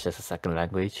English as a second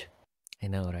language. I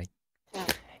know, right?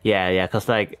 Yeah, because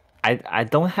like I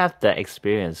don't have that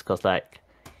experience, because like,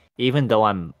 even though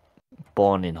I'm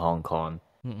born in Hong Kong,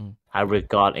 I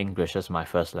regard English as my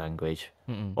first language,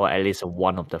 or at least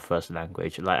one of the first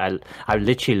language. Like I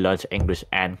literally learned English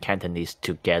and Cantonese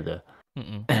together.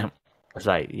 It's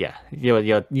like, yeah,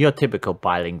 your typical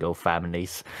bilingual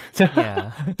families.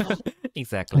 Yeah,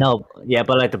 exactly. No, yeah,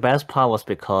 but like the best part was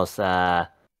because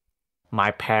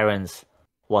my parents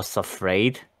was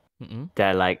afraid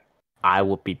that like I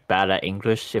would be bad at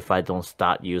English if I don't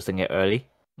start using it early.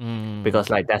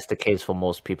 Because like, that's the case for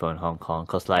most people in Hong Kong.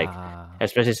 Because like,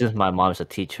 especially since my mom is a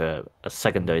teacher, a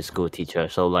secondary school teacher,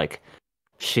 so like,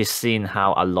 she's seen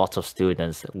how a lot of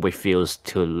students refuse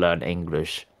to learn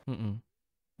English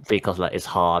because like, it's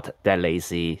hard, they're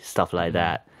lazy, stuff like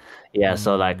that. Yeah,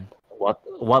 so like,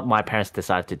 what my parents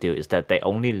decided to do is that they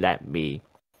only let me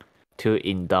to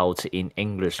indulge in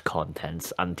English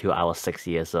contents until I was 6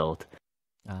 years old.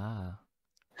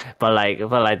 But like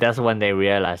that's when they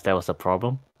realized there was a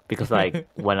problem, because like,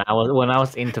 when I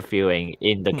was interviewing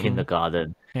in the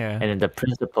kindergarten, and then the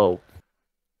principal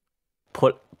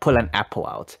put an apple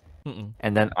out,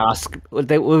 and then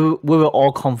we were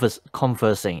all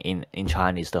conversing in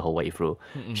Chinese the whole way through.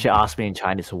 She asked me in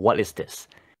Chinese, "What is this?"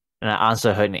 And I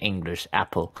answered her in English,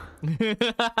 "Apple." and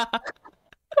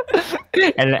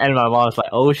my mom was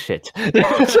like, "Oh shit."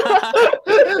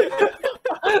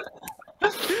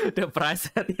 The price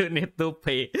that you need to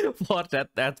pay for that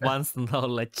advanced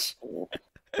knowledge.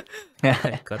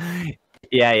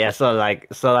 Yeah. So like,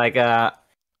 I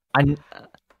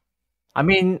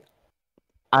mean,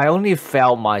 I only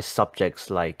failed my subjects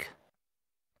like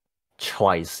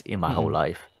twice in my whole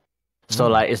life. So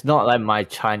like, it's not like my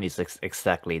Chinese is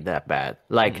exactly that bad.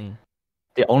 Like,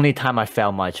 the only time I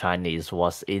failed my Chinese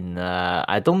was in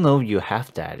I don't know if you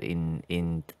have that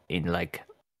in like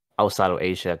outside of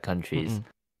Asia countries,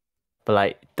 but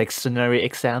like dictionary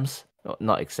exams,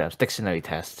 not exams, dictionary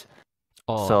tests.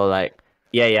 So like,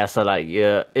 yeah. So like,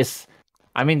 it's,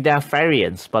 I mean, there are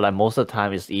variants, but like, most of the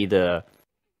time it's either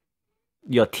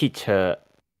your teacher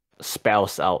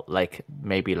spells out like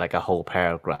maybe like a whole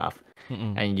paragraph,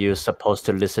 and you're supposed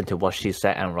to listen to what she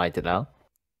said and write it out.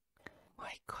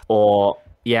 My God. Or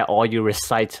you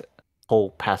recite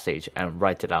whole passage and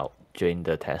write it out during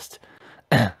the test.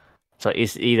 So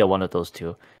it's either one of those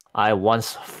two. I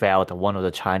once failed one of the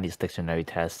Chinese dictionary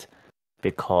tests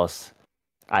because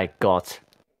I got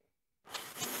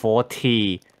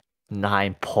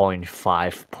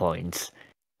 49.5 points,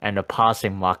 and the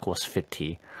passing mark was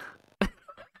 50.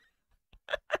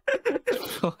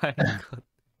 Oh my God.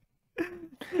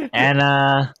 And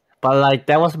but like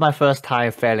that was my first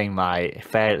time failing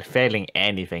failing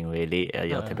anything really,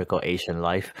 typical Asian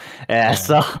life.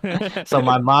 So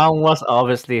my mom was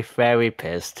obviously very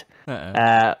pissed.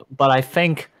 But I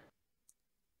think,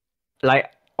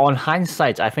 like, on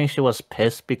hindsight, I think she was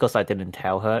pissed because I didn't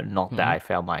tell her, not that I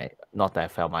failed my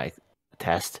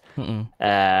test.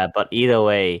 But either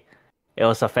way, it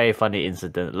was a very funny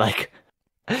incident. Like,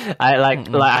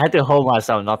 I had to hold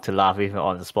myself not to laugh even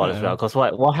on the spot as well. Because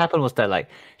what happened was that, like,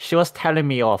 she was telling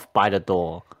me off by the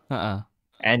door,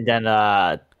 and then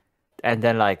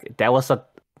like there was a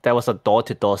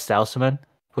door-to-door salesman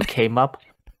who came up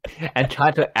and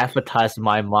tried to advertise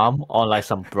my mom on like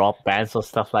some broadbands or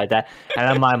stuff like that. And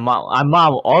then my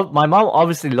mom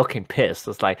obviously looking pissed.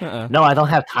 It's like, no, I don't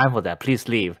have time for that. Please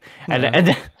leave. And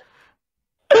then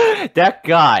that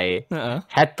guy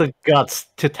had the guts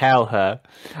to tell her,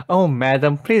 "Oh,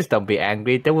 madam, please don't be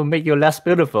angry. That will make you less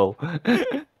beautiful."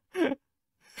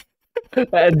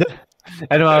 and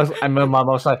my mom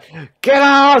was like, "Get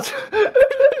out!"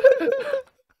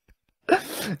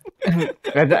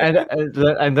 and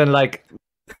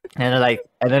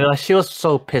then she was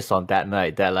so pissed on that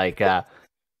night that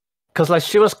cause like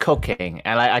she was cooking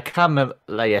and like I can't remember,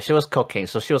 like she was cooking,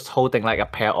 so she was holding like a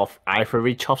pair of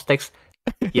ivory chopsticks.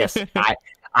 Yes,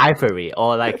 ivory,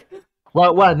 or like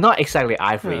well not exactly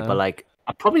ivory, but like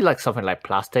probably like something like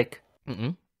plastic.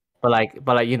 But like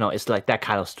it's like that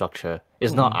kind of structure.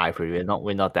 It's not ivory.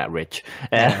 We're not that rich.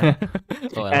 And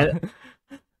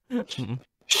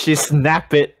she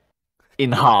snapped it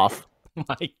in half.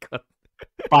 My God!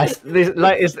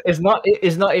 It's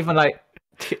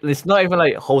not even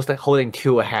like holding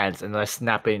two hands and like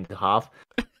snap it in half.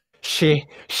 She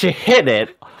hit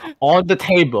it on the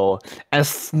table and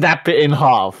snapped it in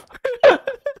half. I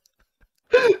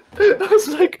was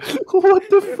like, what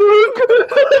the fuck?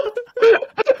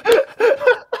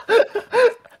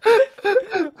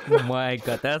 Oh my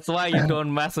God, that's why you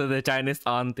don't mess with the Chinese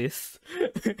aunties.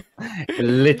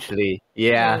 Literally,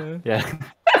 yeah.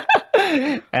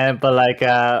 But like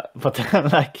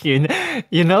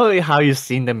you know how you've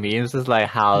seen the memes, is like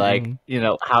how like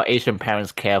how Asian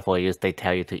parents care for you is they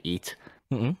tell you to eat.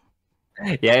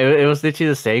 Yeah, it was literally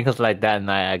the same, because like that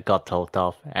night I got told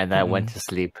off and I went to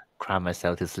sleep, cried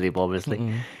myself to sleep obviously.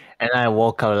 And I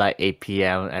woke up like 8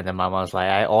 p.m. and then my mom was like,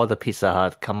 "I ordered Pizza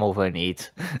Hut, come over and eat."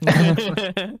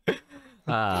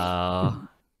 Oh,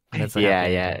 that's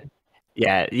yeah.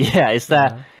 It's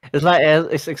that. It's like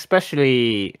it's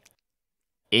especially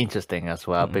interesting as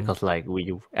well because like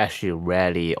we actually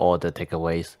rarely order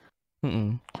takeaways,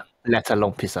 let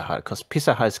alone Pizza Hut, because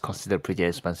Pizza Hut is considered pretty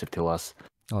expensive to us.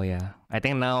 Oh yeah, I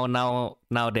think now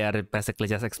they are basically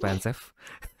just expensive.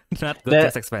 Not good,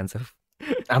 just expensive.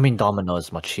 I mean, Domino's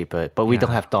is much cheaper, but we don't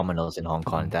have Domino's in Hong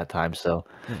Kong at that time, so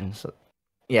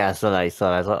I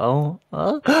thought,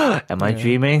 am I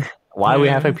dreaming? Why are we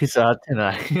having Pizza Hut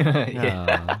tonight?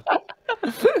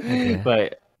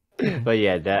 But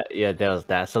yeah, there was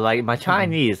that. So like my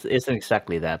Chinese isn't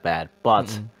exactly that bad,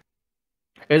 but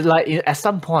it's like at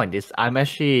some point I'm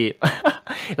actually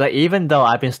like, even though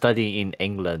I've been studying in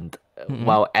England,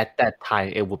 well, at that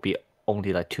time it would be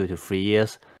only like 2 to 3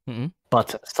 years,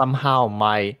 but somehow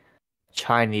my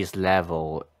Chinese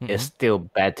level is still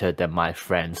better than my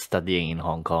friends studying in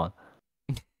Hong Kong.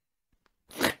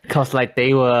 Because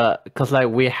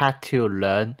we had to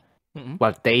learn,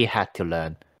 they had to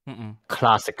learn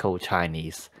classical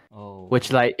Chinese,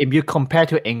 which like if you compare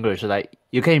to English, like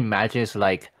you can imagine it's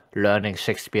like learning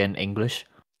Shakespearean English.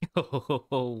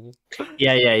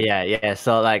 Yeah.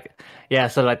 So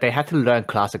they had to learn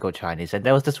classical Chinese, and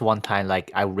there was this one time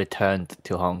like I returned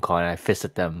to Hong Kong and I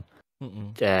visited them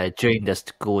during the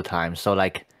school time. So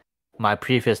like my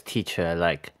previous teacher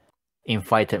like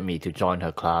invited me to join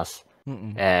her class,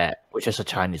 which is a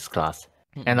Chinese class,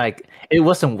 and like it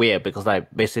wasn't weird because like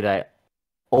basically like,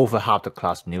 over half the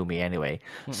class knew me anyway.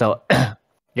 So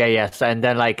so and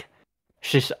then like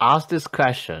she asked this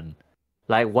question,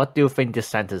 like, what do you think this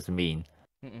sentence mean?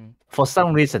 For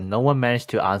some reason, no one managed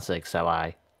to answer except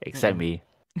me.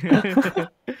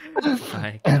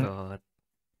 My God.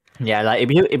 Yeah, like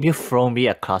if you throw me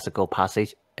a classical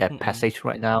passage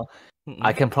right now,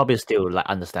 I can probably still like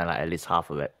understand like at least half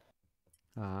of it.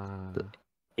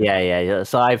 Yeah.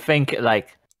 So I think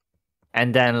like,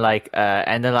 and then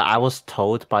I was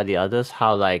told by the others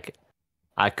how like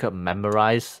I could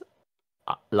memorize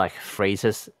like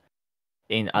phrases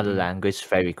in other language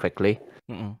very quickly.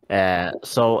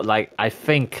 So like I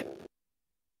think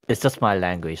it's just my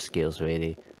language skills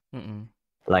really.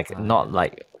 Like not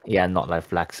like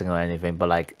flexing or anything, but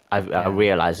like I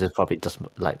realize it's probably just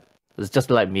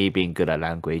like me being good at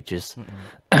languages.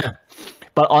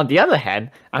 But on the other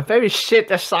hand, I'm very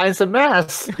shit at science and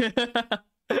maths.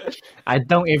 I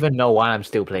don't even know why I'm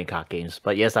still playing card games.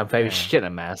 But yes, I'm very shit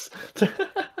at maths.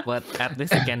 But at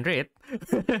least you can read.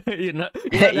 That's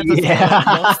Yeah.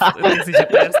 most TCG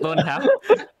players don't have.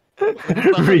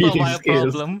 That's Reading my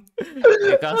skills. problem.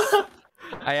 Because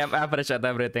I am average at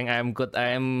everything. I am good. I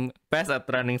am best at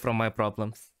running from my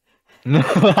problems.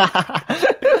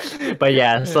 But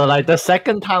yeah, so like the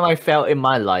second time I failed in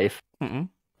my life Mm-mm.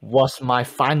 was my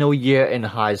final year in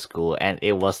high school, and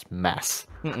it was maths.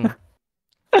 Mm-mm.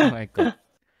 Oh my god.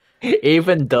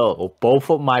 Even though both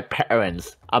of my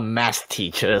parents are math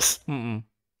teachers, Mm-mm.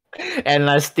 and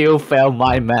I still failed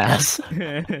my maths.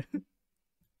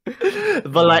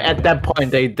 But like at that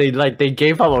point, they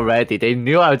gave up already. They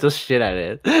knew I was just shit at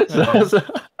it.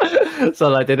 So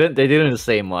like they didn't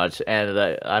say much.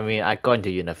 And I mean, I got into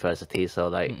university, so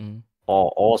like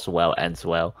all's well ends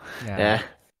well. Yeah.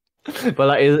 But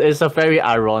like it's a very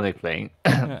ironic thing.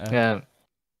 Yeah,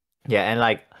 and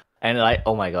like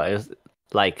oh my god, it's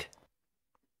like,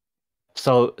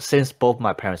 so since both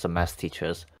my parents are math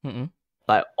teachers,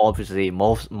 like obviously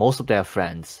most of their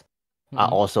friends are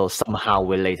also somehow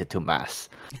related to maths.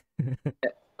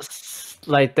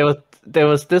 Like there was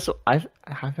this. Have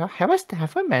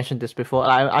I mentioned this before?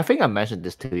 I think I mentioned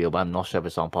this to you, but I'm not sure if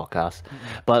it's on podcast.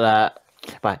 But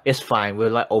it's fine. We're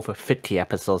like over 50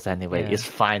 episodes anyway. Yeah. It's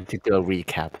fine to do a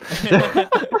recap.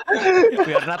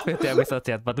 We are not 50 episodes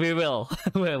yet, but we will.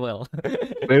 We will.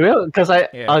 We will, because I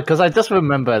just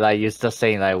remember like you just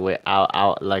saying like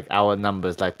our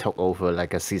numbers like took over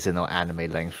like a seasonal anime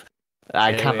length.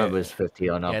 I can't remember if it's 50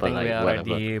 or not, I but think like we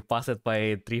whatever. already passed it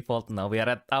by threefold now. We are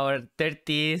at our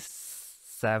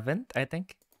 37th, I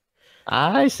think.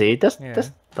 I see. That's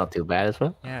not too bad as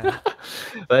well. Yeah.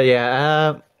 But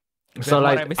yeah, so more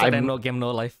like episode and no game,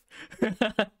 no life.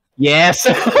 Yes.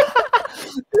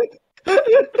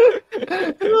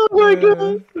 Oh my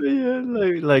god. Yeah,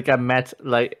 like I met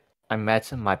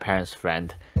my parents'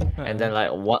 friend, and then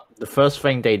like the first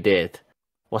thing they did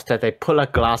was that they pull a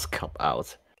glass cup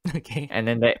out. Okay. And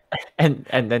then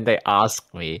they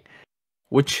asked me,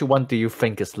 which one do you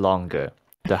think is longer,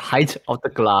 the height of the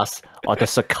glass or the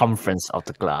circumference of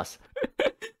the glass?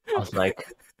 I was like,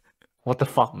 what the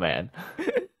fuck, man?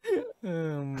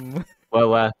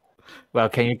 Well,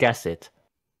 can you guess it?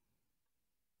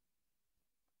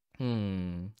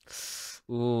 Ooh,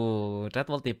 that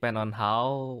will depend on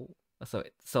how. So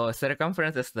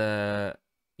circumference is the.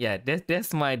 Yeah,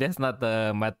 that's not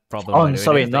the math problem. Oh,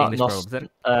 sorry, not problem.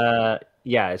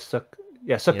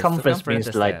 circumference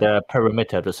means like the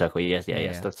perimeter of the circle. Yes,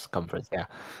 Yeah. that's circumference. Yeah.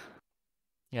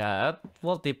 Yeah, it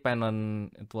will depend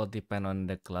on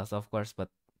the class, of course. But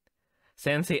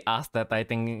since he asked that, I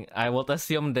think I would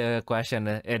assume the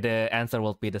answer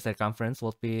will be the circumference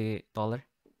will be taller.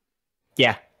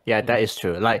 Yeah, that is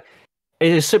true. Like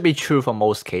it should be true for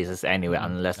most cases anyway,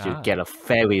 unless you get a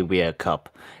very weird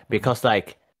cup, because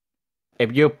like.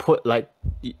 If you put like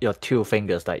your two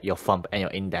fingers, like your thumb and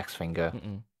your index finger,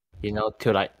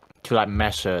 to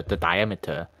measure the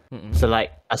diameter, so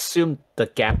like assume the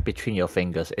gap between your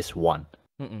fingers is 1.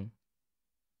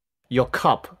 Your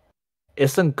cup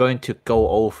isn't going to go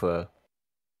over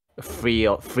 3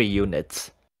 units.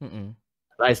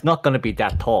 Like, it's not going to be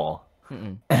that tall.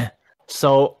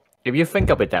 So if you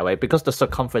think of it that way, because the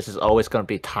circumference is always going to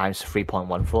be times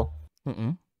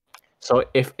 3.14. So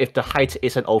if the height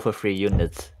isn't over 3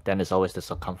 units, then it's always the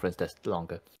circumference that's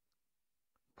longer.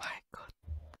 My god.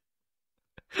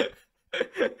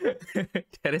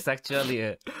 That is actually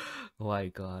a... Oh my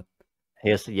god.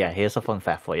 Here's a fun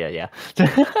fact for you, yeah.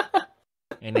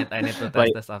 I need to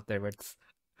test this afterwards.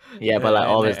 Yeah, but like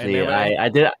obviously I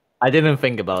didn't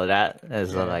think about that.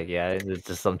 It's like it's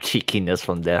just some cheekiness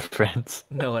from their friends.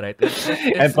 No, right.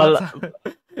 It's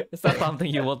not something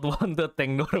you would want to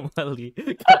think normally.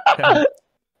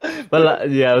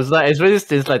 But it's really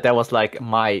since like that was like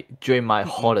during my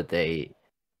holiday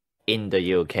in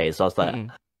the UK. So I was like,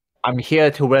 I'm here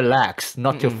to relax,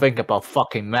 not to think about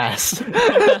fucking maths.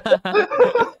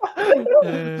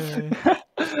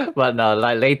 But no,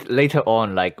 like later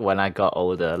on, like when I got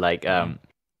older, like I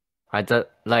just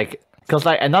like, because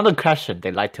like another question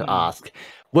they like to ask,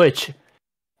 which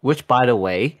by the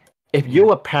way, if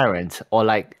you're a parent or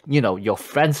like your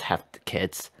friends have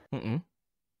kids,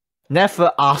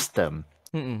 never ask them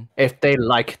if they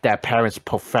like their parents'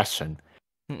 profession,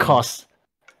 because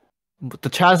the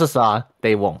chances are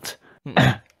they won't.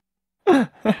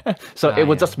 So it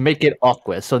would just make it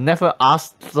awkward. So never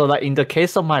ask. So like in the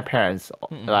case of my parents,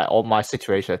 like or my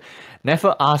situation,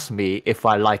 never ask me if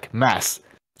I like maths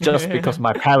just because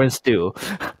my parents do.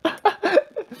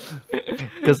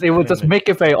 Because it would just make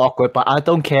it very awkward. But I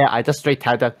don't care. I just straight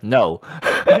tell them no.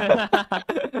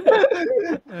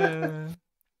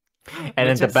 And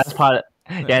then the best part,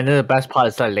 and then the best part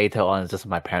is like later on, it's just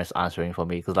my parents answering for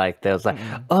me because like they was like,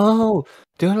 "Oh,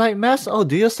 do you like math? Oh,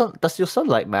 does your son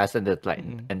like math?" And it's like,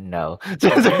 and no.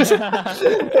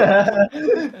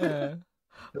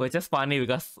 Which is funny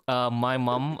because my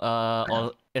mom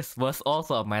was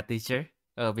also a math teacher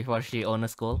before she owned a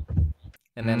school,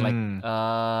 and then like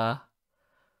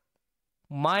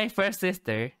my first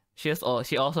sister,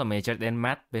 she also majored in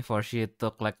math before she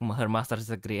took like her master's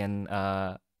degree in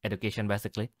education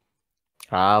basically.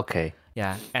 Okay.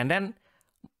 Yeah, and then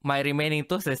my remaining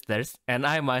two sisters and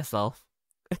I myself,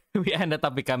 we ended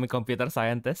up becoming computer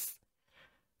scientists.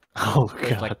 Oh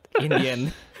god. Like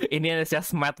Indian is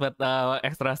just math with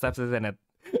extra steps, isn't it?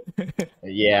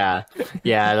 Yeah.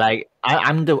 Like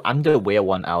I'm the weird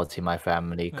one out in my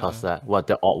family because the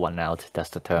odd one out. That's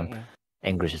the term.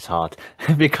 English is hard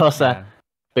because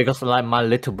like my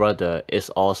little brother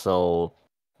is also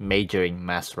majoring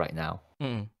maths right now.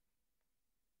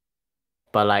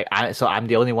 But like I'm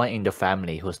the only one in the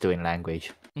family who's doing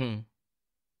language.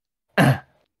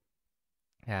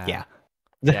 Yeah,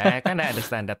 I kind of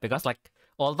understand that because like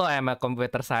although I'm a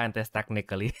computer scientist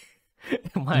technically,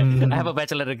 I have a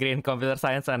bachelor degree in computer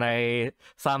science, and I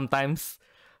sometimes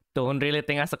don't really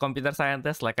think as a computer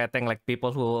scientist. Like I think like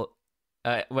people who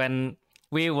when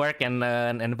we work in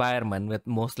an environment with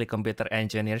mostly computer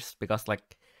engineers, because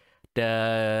like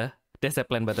the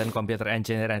discipline between computer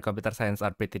engineer and computer science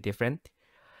are pretty different.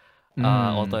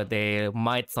 Although they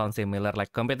might sound similar,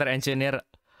 like computer engineer,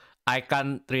 I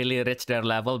can't really reach their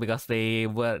level because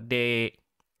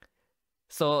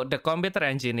so the computer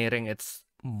engineering, it's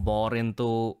more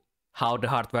into how the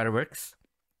hardware works.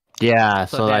 Yeah,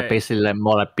 so like basically like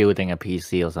more like building a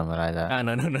PC or something like that.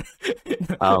 No.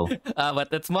 Oh.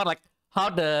 But it's more like how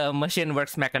the machine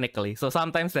works mechanically. So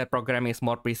sometimes the programming is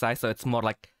more precise. So it's more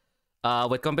like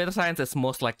with computer science, it's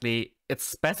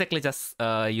basically just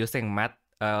using math,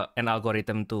 an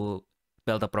algorithm to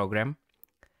build a program.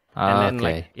 And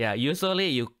then usually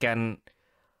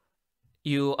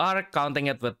you are counting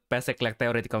it with basically like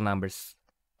theoretical numbers.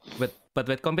 But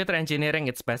with computer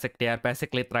engineering, they are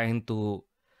basically trying to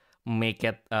make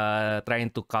it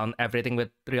trying to count everything with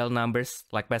real numbers.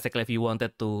 Like basically if you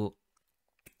wanted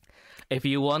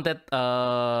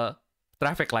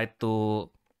traffic light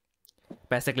to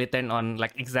basically turn on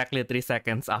like exactly 3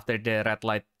 seconds after the red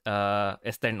light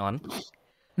is turned on.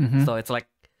 So it's like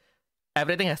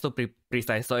everything has to be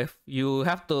precise. So if you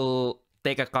have to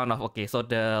take account of, okay, so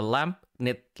the lamp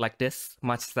need like this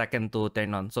much second to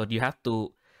turn on. So you have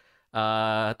to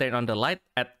turn on the light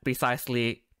at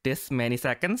precisely this many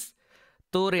seconds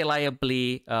to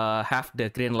reliably have the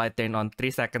green light turn on 3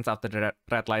 seconds after the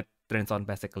red light turns on,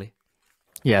 basically.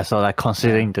 Yeah, so like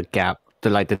considering the gap,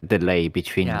 the delay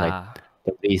between like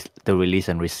the release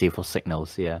and receive of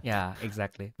signals. Yeah,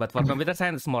 exactly. But for computer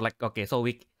science, it's more like, okay, so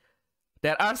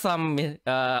there are some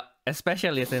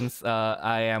especially since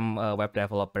I am a web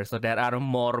developer, so there are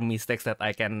more mistakes that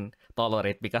I can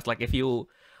tolerate, because like if you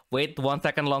wait 1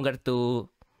 second longer to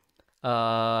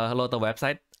load a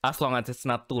website, as long as it's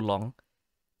not too long,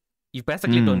 you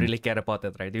basically don't really care about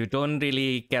it, right? You don't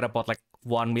really care about like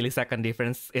 1 millisecond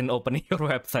difference in opening your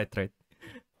website, right?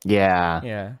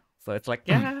 Yeah. So it's like,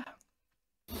 yeah,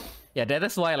 that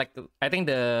is why, like, I think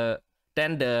the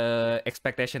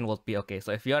expectation would be, okay,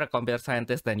 so if you're a computer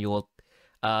scientist, then you will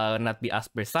not be as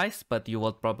precise, but you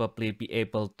will probably be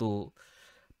able to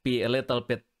be a little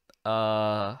bit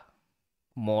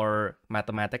more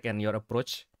mathematic in your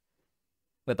approach.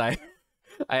 But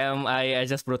I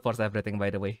just brute force everything, by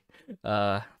the way.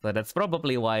 So that's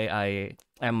probably why I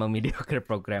am a mediocre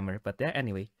programmer. But yeah,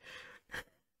 anyway.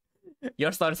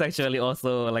 Your story is actually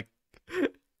also like,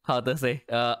 how to say,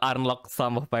 unlock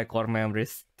some of my core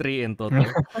memories, 3 in total.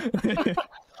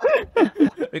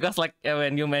 Because like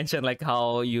when you mentioned like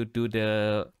how you do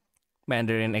the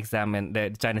Mandarin exam and the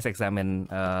Chinese exam in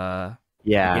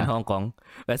Hong Kong,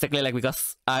 basically like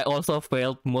because I also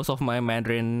failed most of my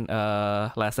Mandarin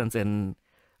lessons in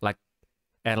like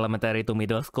elementary to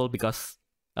middle school, because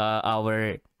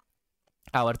our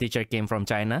teacher came from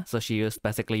China, so she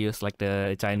basically used like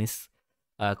the Chinese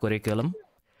curriculum.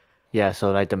 Yeah,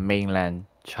 so like the mainland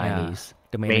Chinese,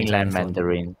 the mainland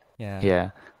Mandarin.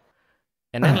 Yeah.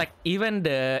 And then like even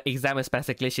the exam is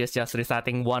basically she's just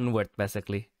reciting one word,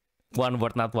 basically. One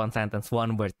word, not one sentence,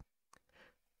 one word.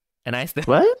 And I still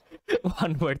what?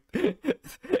 One word.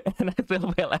 And I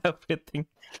still fail everything.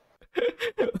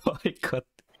 Oh my god.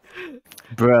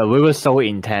 Bro, we were so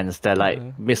intense that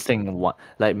like missing one,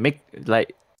 like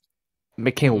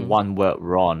making one word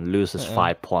wrong loses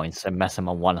 5 points and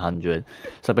maximum 100.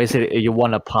 So basically, if you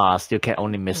want to pass, you can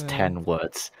only miss 10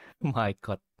 words. My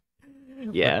God.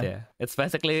 Yeah. But yeah, it's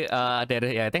basically I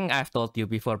think I've told you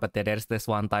before, but there's this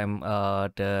one time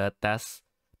the test,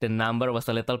 the number was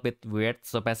a little bit weird.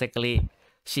 So basically,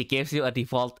 she gives you a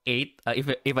default 8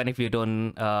 even if you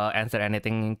don't answer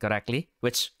anything correctly,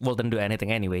 which wouldn't do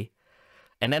anything anyway.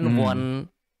 And then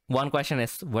one question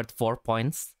is worth 4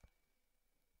 points,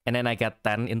 and then I get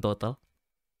 10 in total.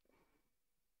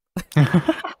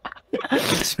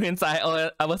 Which means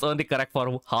I was only correct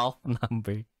for half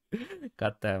number.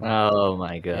 God damn. Oh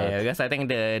my God. Yeah, because I think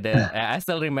I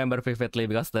still remember vividly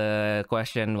because the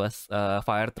question was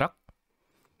fire truck,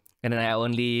 and then I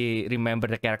only remember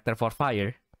the character for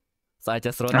fire, so I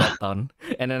just wrote that down,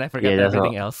 and then I forgot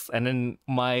everything else. And then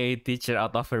my teacher,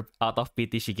 out of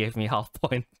pity, she gave me half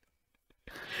point.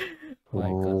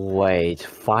 Wait,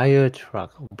 fire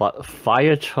truck, but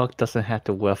fire truck doesn't have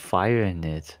the word fire in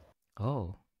it.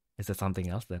 Oh, is it something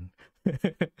else then? Yeah,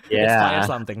 it's fire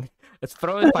something. It's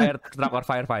probably fire truck or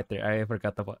firefighter. I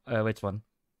forgot about which one.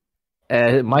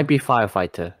 It might be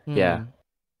firefighter. Yeah.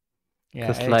 Yeah,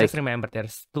 I just remember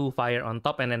there's 2 fire on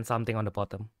top and then something on the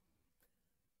bottom.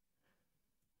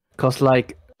 Cause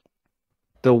like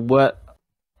the word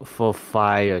for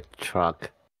fire truck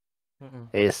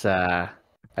is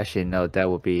actually no, that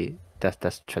would be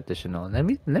that's traditional. Let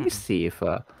me see if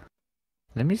like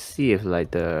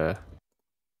the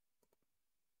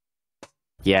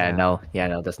no,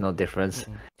 there's no difference.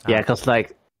 Yeah, cause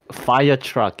like fire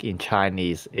truck in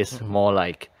Chinese is more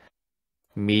like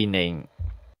meaning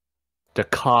the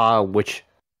car which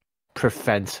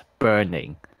prevents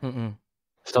burning.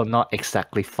 So not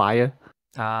exactly fire.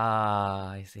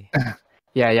 Ah, I see.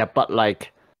 Yeah, but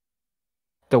like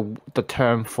the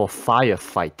term for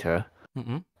firefighter,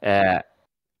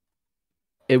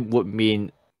 it would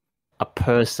mean a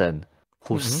person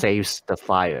who saves the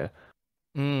fire.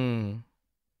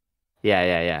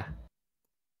 Yeah.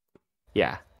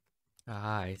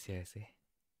 Ah, I see.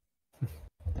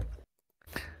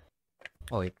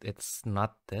 Oh, it's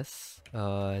not this.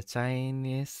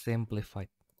 Chinese simplified.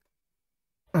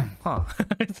 Huh.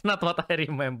 It's not what I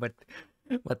remembered.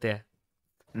 But yeah.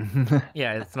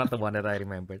 Yeah, it's not the one that I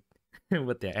remembered.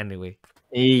 But yeah, anyway.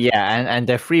 Yeah, and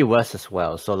they're 3 words as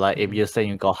well. So like if you're saying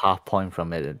you got half point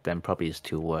from it, then probably it's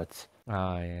 2 words.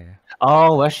 Oh yeah.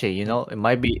 Oh, actually, it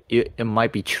might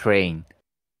be train.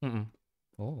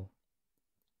 Oh.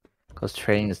 Because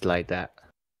train is like that.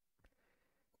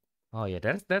 Oh yeah,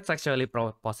 that's actually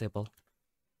possible.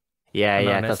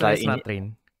 Yeah, because like it's not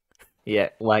train. Yeah,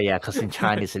 well, yeah, because in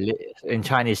Chinese,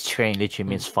 train literally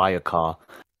means fire car.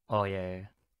 Oh yeah.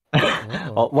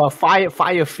 Oh, well,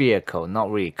 fire vehicle, not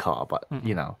really car, but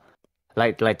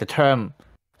like the term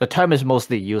is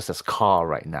mostly used as car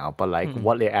right now, but like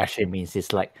what it actually means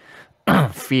is like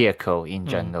vehicle in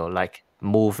general, like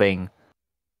moving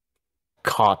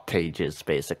cartages,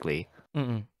 basically.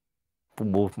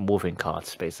 Moving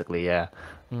carts, basically, yeah.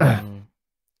 And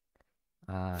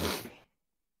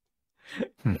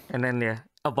then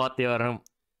about your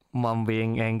mom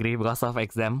being angry because of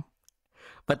exam.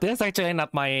 But that's actually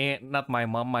not my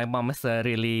mom. My mom is a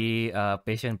really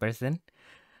patient person.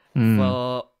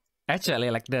 So actually,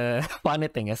 like the funny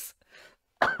thing is,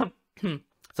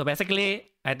 so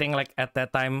basically, I think like at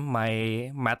that time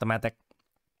my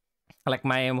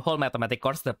whole mathematics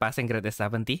course, the passing grade is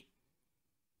 70.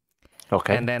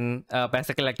 Okay. And then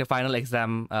basically like the final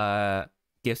exam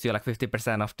gives you like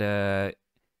 50% of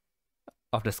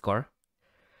the score.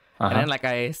 And then like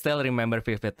I still remember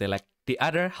vividly, like the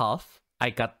other half I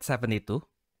got 72.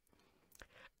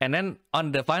 And then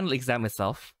on the final exam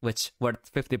itself, which worth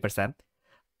 50%,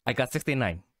 I got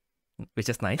 69, which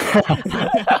is nice.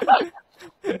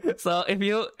 So if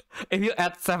you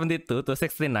add 72 to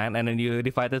 69 and then you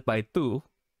divide it by 2,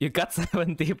 you got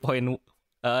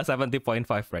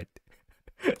 70.5, right?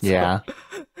 Yeah.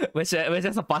 Which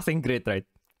is a passing grade, right?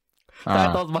 So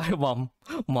I told my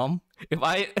mom, if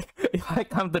I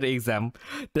come to the exam,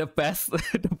 the best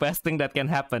thing that can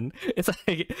happen is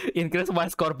I increase my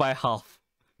score by half.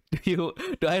 Do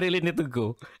I really need to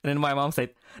go? And then my mom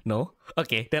said, no.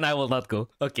 Okay, then I will not go.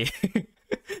 Okay.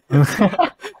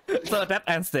 So that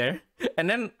ends there. And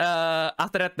then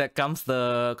after that comes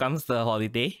the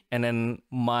holiday, and then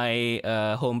my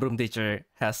homeroom teacher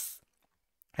has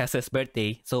his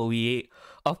birthday. So we,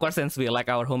 of course, since we like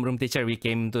our homeroom teacher, we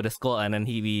came to the school and then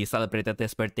we celebrated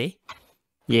his birthday.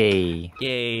 Yay!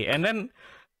 And then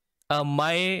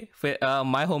my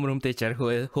homeroom teacher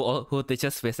who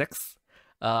teaches physics,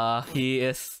 he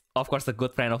is of course a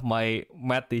good friend of my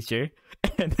math teacher.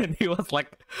 And then he was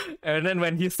like, and then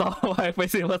when he saw my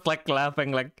face, he was like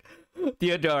laughing, like,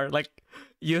 Theodore, like,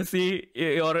 you see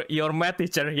your math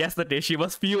teacher yesterday, she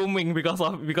was fuming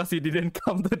because you didn't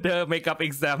come to the makeup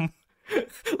exam.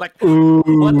 Like,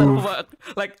 what the fuck?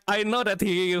 Like, I know that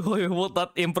he would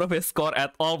not improve his score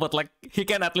at all, but like, he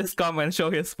can at least come and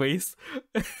show his face.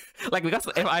 Like, because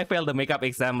if I fail the makeup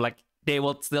exam, like, they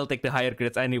will still take the higher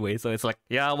grades anyway. So it's like,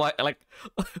 yeah, why, like,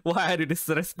 why are you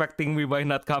disrespecting me by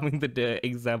not coming to the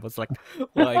exam? It's like,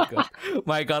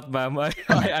 my god, ma'am,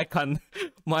 I can't.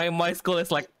 My school is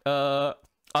like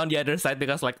on the other side,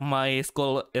 because like my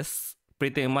school is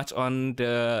pretty much on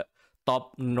the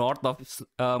top north of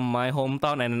my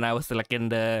hometown, and then I was like in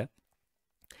the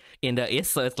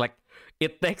east, so it's like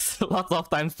it takes lots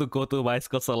of times to go to my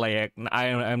school, so like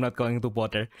I'm not going to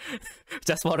bother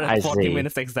just for a 40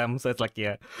 minutes exam. So it's like,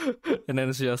 yeah. And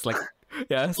then she was like,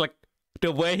 yeah, it's like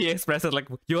the way he expressed it, like,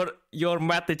 your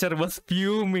math teacher was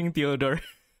fuming, Theodore.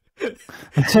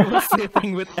 She was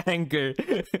sitting with anger.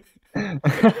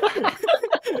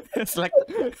 It's like,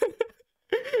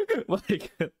 my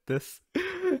goodness.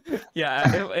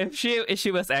 Yeah, if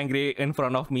she was angry in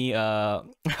front of me, I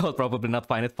would probably not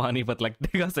find it funny, but like,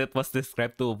 because it was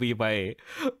described to me by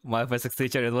my physics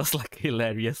teacher, it was like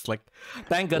hilarious. Like,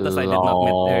 thank goodness I did not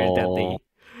meet her that day.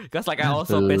 Because like I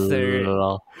also pissed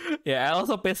her. Yeah, I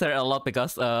also pissed her a lot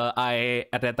because I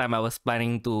at that time I was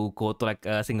planning to go to like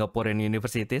Singaporean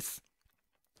universities,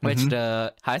 which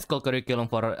the high school curriculum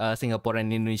for Singapore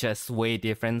and Indonesia is way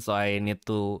different. So I need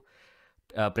to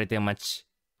pretty much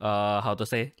how to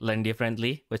say, learn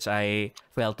differently, which I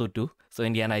failed to do. So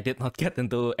in the end, I did not get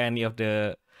into any of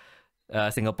the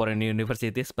Singaporean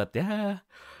universities. But yeah,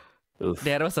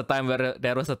 there was a time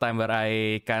where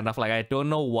I kind of like, I don't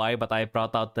know why, but I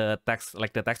brought out the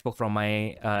textbook from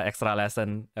my extra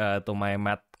lesson to my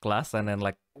math class, and then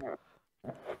like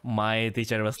my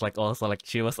teacher was like, also like,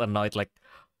 she was annoyed, like,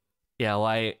 yeah,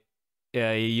 why?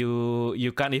 Yeah,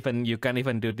 you can't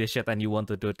even do this shit, and you want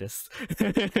to do this.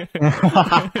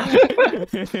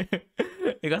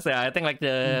 Because yeah, I think like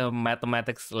the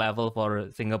mathematics level for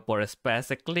Singapore is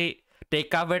basically, they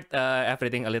covered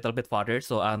everything a little bit further,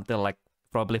 so until like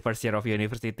probably first year of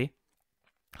university.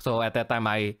 So at that time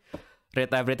I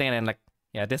read everything, and then like,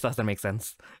 yeah, this doesn't make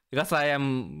sense, because I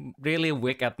am really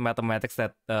weak at mathematics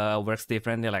that works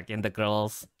differently, like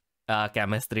integrals,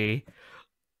 chemistry.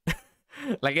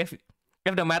 Like if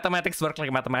the mathematics work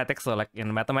like mathematics, so like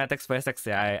in mathematics physics,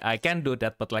 yeah, I can do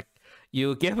that, but like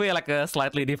you give me like a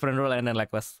slightly different rule, and then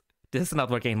like, this is not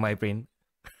working in my brain.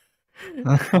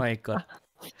 My god.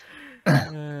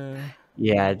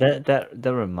 Yeah, that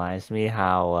reminds me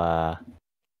how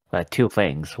like two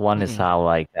things. One is how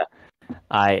like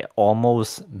I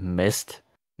almost missed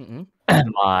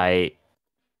my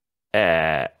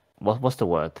what's the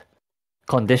word?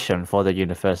 Condition for the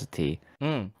university.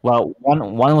 Well,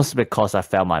 one was because I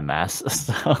failed my maths,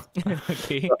 so,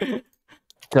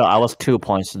 so I was 2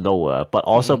 points lower, but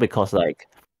also because like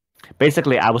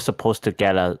basically I was supposed to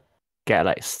get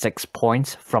like 6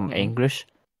 points from English,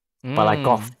 but I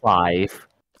got 5.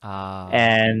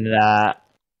 And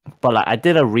but like I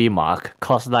did a remark,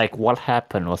 cause like what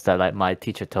happened was that like my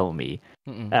teacher told me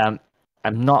I'm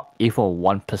not even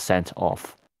 1%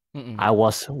 off. I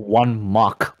was 1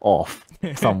 mark off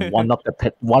from one of the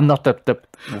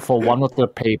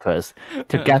papers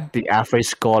to get the average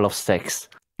score of 6.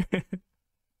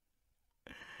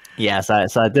 Yes,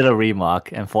 so I did a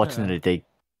remark. Unfortunately, they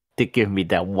did give me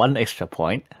that 1 extra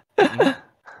point,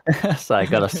 so I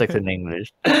got a 6 in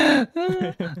English.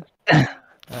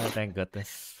 Thank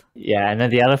goodness. Yeah, and then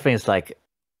the other thing is like,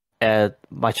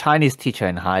 my Chinese teacher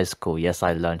in high school. Yes,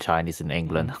 I learned Chinese in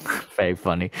England. Very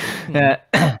funny.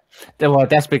 Well,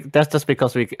 that's just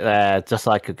because we just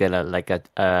like to get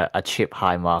a cheap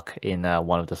high mark in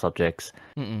one of the subjects,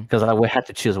 because we had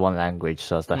to choose one language.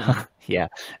 So I was like, yeah,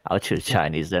 I'll choose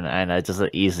Chinese, and I just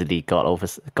easily got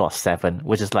 7,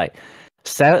 which is like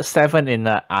 7 in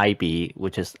IB,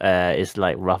 which is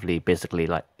like roughly basically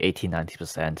like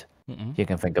 80-90%. You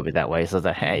can think of it that way. So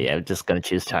that, hey, I'm just gonna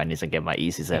choose Chinese and get my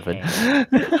easy 7.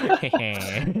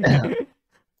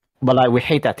 But like we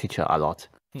hate that teacher a lot.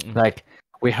 Like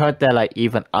we heard that like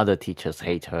even other teachers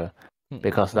hate her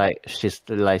because like she's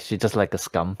just like a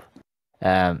scum.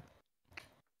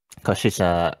 Cause she's she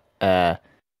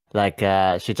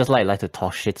just like to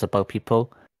talk shit about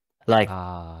people. Like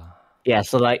yeah,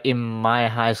 so like in my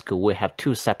high school we have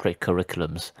 2 separate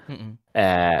curriculums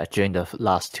during the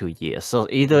last 2 years. So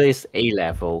either it's A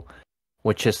level,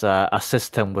 which is a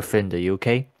system within the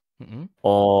UK,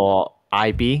 or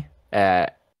IB,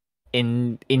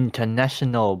 in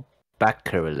international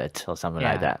baccalaureate or something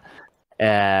like that.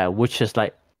 which is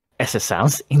like, as it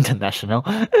sounds, international.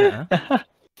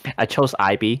 I chose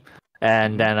IB,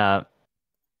 and then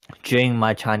during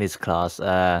my Chinese class,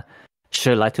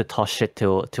 she like to talk shit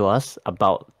to us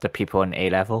about the people in A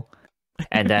level,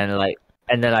 and then like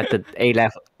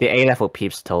the A level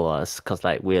peeps told us, because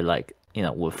like we're like, you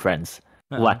know, we're friends.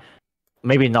 Like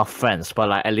maybe not friends, but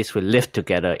like at least we live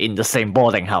together in the same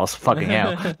boarding house. Fucking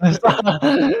hell.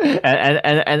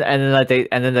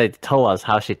 and then they told us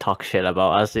how she talks shit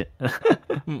about us.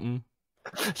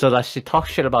 So like she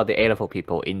talks shit about the A level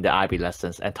people in the IB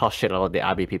lessons, and talks shit about the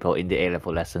IB people in the A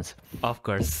level lessons. Of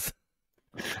course.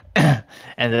 and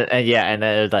then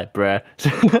it's like, bruh.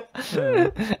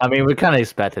 I mean, we kind of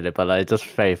expected it, but like, it's just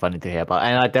very funny to hear about.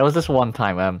 And like, there was this one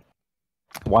time,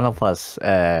 one of us,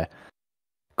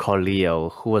 called Leo,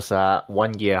 who was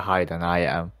 1 year higher than I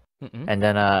am, and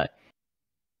then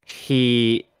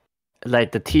he,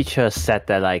 like, the teacher said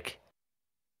that like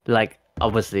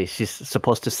obviously she's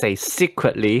supposed to say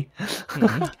secretly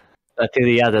to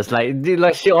the others,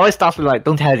 like she always starts with like,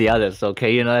 don't tell the others,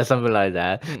 okay, you know, something like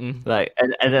that. Like,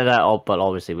 and then but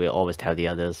obviously we always tell the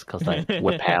others, because like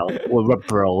we're pals, we're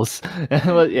bros. But,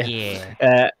 but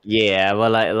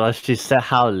like she said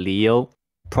how Leo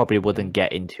probably wouldn't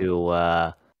get into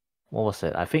what was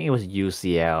it? I think it was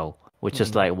UCL, which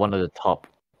is like one of the top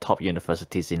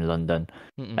universities in London.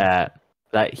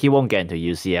 Like he won't get into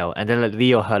UCL, and then like,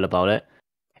 Leo heard about it,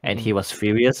 and he was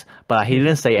furious, but he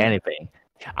didn't say anything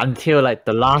until like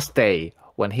the last day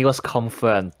when he was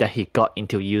confirmed that he got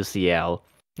into UCL.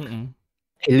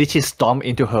 He literally stormed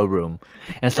into her room,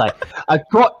 and it's like, I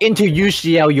got into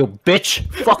UCL, you bitch,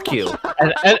 fuck you,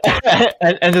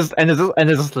 and just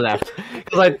left.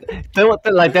 Because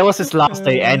like that was his last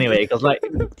day anyway, because like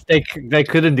they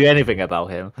couldn't do anything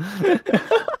about him.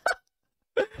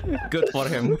 Good for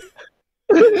him.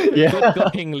 Yeah. Good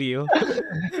going, Leo.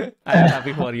 I'm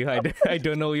happy for you. I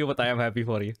don't know you, but I am happy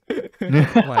for you.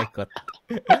 Oh my god.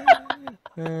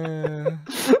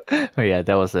 Oh yeah,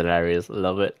 that was hilarious.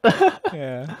 Love it.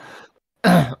 Yeah.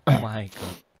 Oh my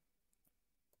god.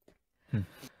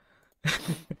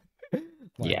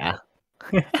 Yeah.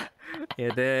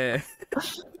 Yeah.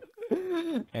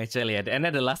 Actually, and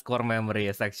then the last core memory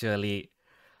is actually,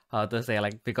 how to say,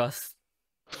 like, because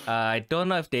I don't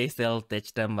know if they still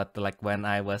teach them, but like when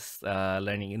I was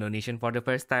learning Indonesian for the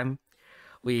first time,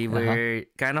 we were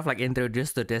kind of like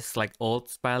introduced to this like old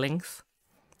spellings,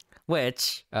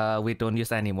 which we don't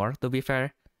use anymore, to be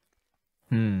fair.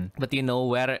 But you know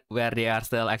where they are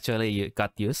still actually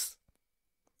got used?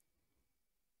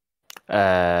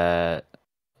 Like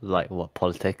what,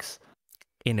 politics?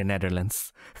 In the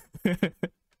Netherlands.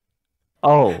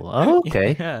 Oh,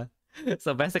 okay. Yeah.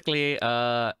 So basically,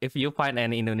 if you find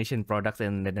any Indonesian products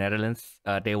in the Netherlands,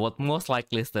 they would most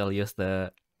likely still use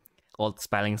the old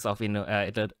spellings of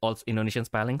the old Indonesian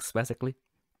spellings, basically.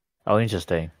 Oh,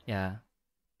 interesting. Yeah.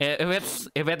 If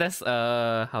it is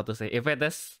how to say, if it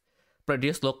is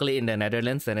produced locally in the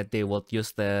Netherlands, then they would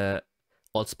use the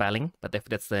old spelling. But if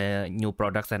that's the new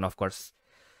products, then of course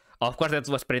it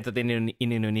was printed in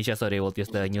Indonesia, so they would use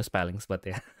the new spellings. But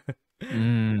yeah.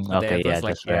 Okay, yeah,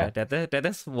 like, that's right. That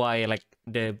is why like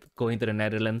the going to the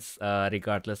Netherlands,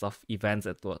 regardless of events,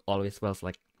 it always feels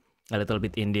like a little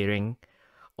bit endearing.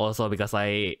 Also because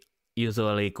I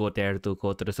usually go there to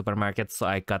go to the supermarket, so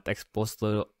I got exposed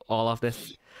to all of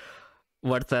this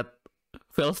words that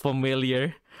feels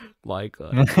familiar. My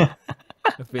God,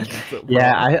 I've been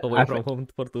away from home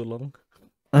for too long.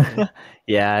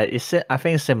 Yeah, I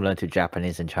think it's similar to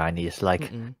Japanese and Chinese.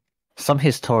 Like some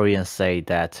historians say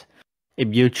that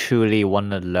if you truly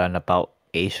want to learn about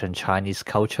Asian Chinese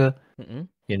culture,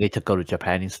 you need to go to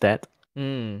Japan instead.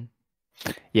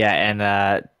 Yeah,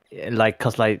 and like,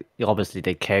 cause like obviously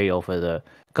they carry over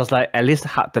cause like at least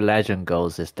how the legend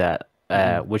goes is that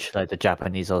which like the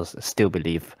Japanese also still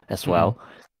believe as well,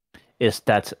 is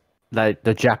that like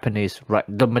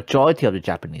the majority of the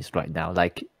Japanese right now,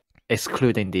 like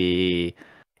excluding the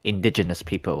indigenous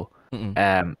people,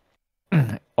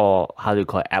 or how do you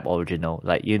call it, aboriginal,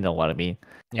 like, you know what I mean?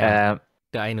 Yeah,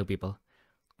 the Ainu people.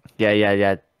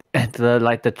 Yeah.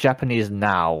 The Japanese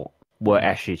now were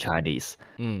actually Chinese.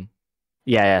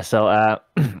 Yeah. So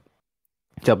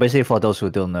so basically, for those who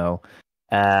don't know,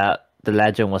 the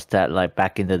legend was that like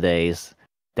back in the days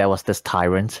there was this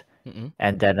tyrant,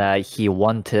 and then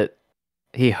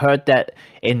he heard that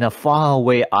in a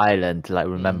faraway island, like,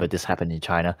 remember this happened in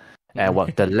China,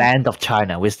 the land of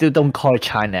China. We still don't call it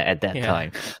China at that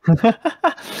time.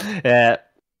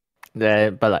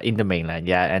 But like in the mainland,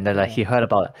 yeah. And then like he heard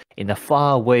about in a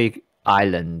faraway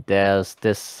island, there's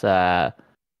this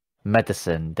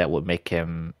medicine that would make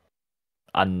him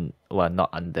well,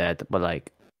 not undead, but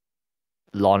like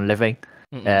long living.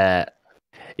 Mm-mm.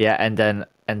 Yeah, and then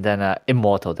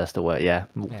immortal. That's the word. Yeah,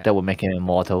 that would make him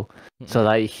immortal. So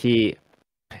like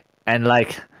and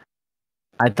like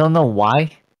I don't know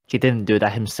why he didn't do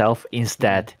that himself.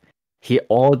 Instead, he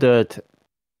ordered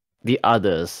the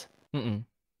others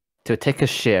to take a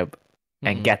ship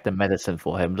and get the medicine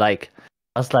for him. Like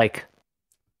I was like,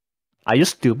 are you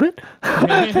stupid?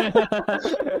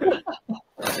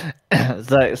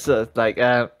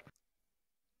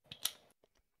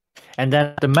 And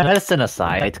then the medicine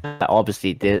aside,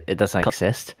 obviously it doesn't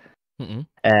exist.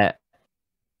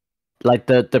 Like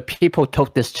the people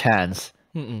took this chance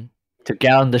to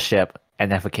get on the ship and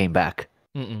never came back.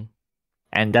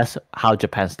 And that's how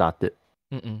Japan started.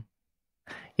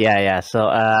 Yeah.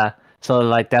 So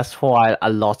like that's why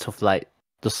a lot of like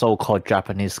the so-called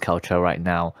Japanese culture right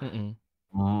now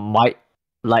might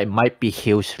be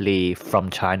hugely from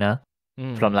China,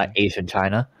 from like Asian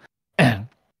China.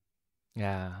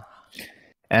 Yeah.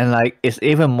 And like it's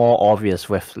even more obvious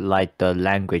with like the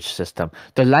language system.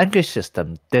 The language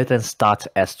system didn't start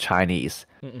as Chinese.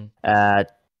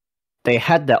 They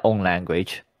had their own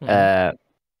language.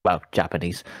 Well,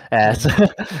 Japanese.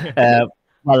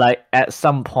 But like at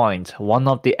some point, one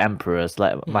of the emperors,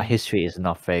 like my history is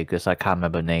not very good, so I can't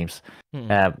remember names.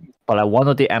 But like one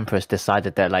of the emperors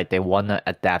decided that like they want to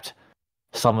adapt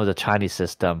some of the Chinese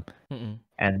system,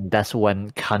 and that's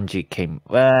when kanji came.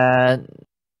 That's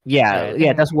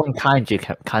when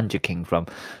kanji came from.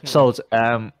 So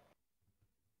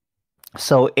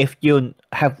if you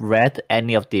have read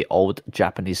any of the old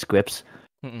Japanese scripts,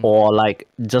 or like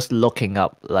just looking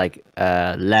up like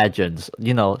legends,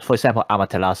 for example,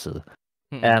 Amaterasu,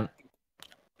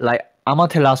 like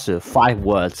Amaterasu, 5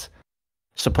 words,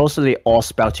 supposedly all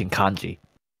spelled in kanji.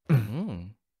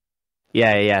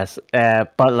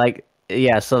 But like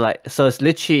so it's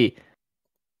literally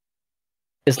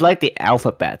it's like the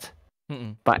alphabet,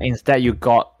 but instead you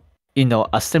got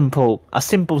a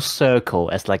simple circle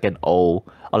as like an O,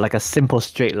 or like a simple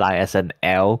straight line as an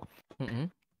L.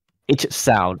 Each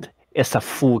sound is a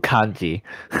full kanji.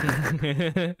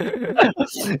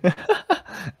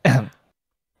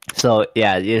 So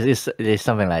yeah, it's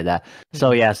something like that.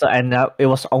 So yeah, and it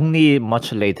was only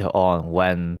much later on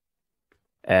when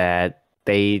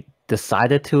they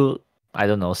decided to, I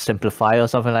don't know, simplify or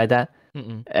something like that.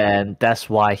 And that's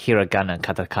why hiragana and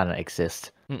katakana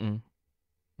exist.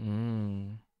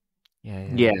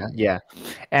 Yeah.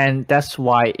 And that's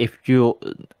why if you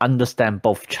understand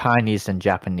both Chinese and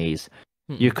Japanese,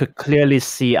 you could clearly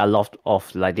see a lot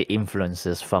of like the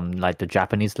influences from like the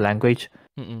Japanese language.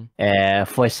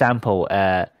 For example,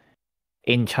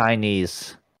 in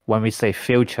Chinese, when we say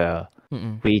future,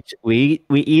 we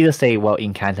either say, well,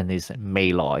 in Cantonese,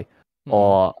 未來,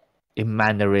 or in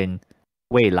Mandarin,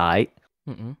 未來.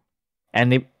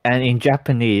 And in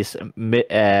Japanese,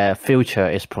 future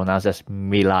is pronounced as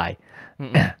未来.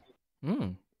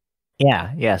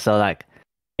 Yeah. So like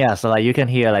you can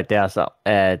hear like there's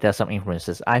some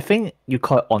influences. I think you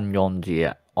call it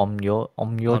onmyoji. Onmyoji.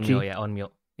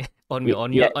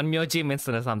 Onmyoji means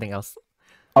something else.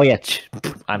 Oh yeah,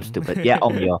 I'm stupid. Yeah,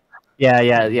 onmyo.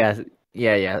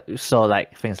 Yeah. So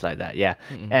like things like that. Yeah,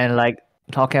 and like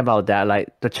talking about that,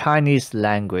 like the Chinese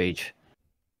language,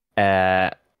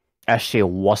 actually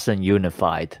wasn't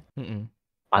unified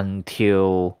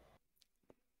until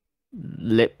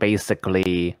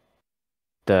basically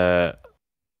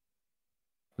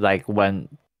when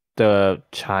the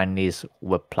Chinese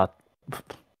were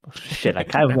shit, I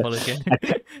can't remember.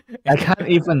 I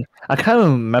can't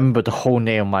remember the whole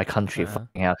name of my country.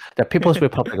 The People's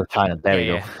Republic of China. There we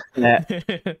go.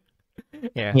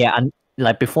 Yeah, and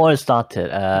like before it started,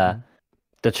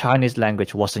 the Chinese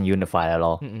language wasn't unified at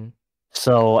all.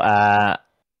 So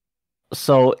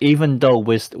even though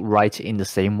we write in the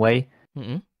same way,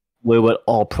 we will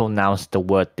all pronounce the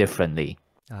word differently.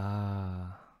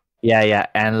 Yeah,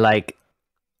 and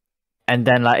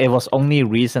then it was only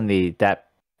recently that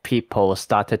people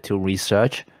started to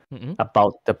research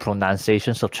about the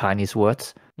pronunciations of Chinese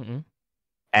words,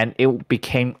 and it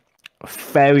became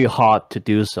very hard to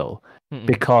do so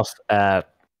because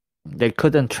they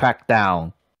couldn't track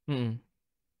down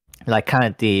like kind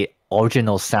of the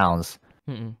original sounds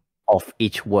of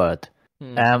each word.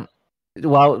 But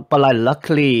like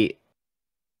luckily,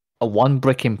 one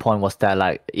breaking point was that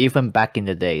like even back in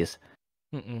the days,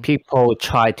 people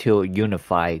try to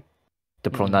unify the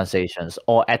pronunciations,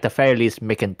 or at the very least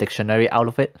make a dictionary out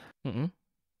of it.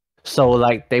 So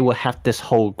like they will have this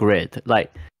whole grid.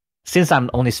 Like since I'm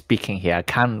only speaking here, I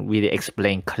can't really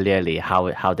explain clearly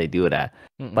how they do that.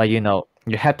 But you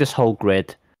have this whole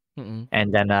grid, and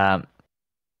then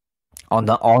on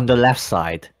the left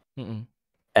side,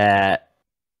 the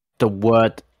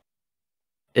word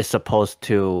is supposed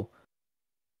to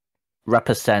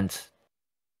represent.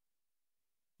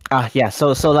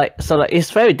 So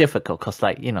it's very difficult because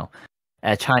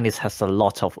Chinese has a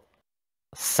lot of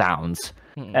sounds.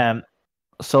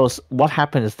 So what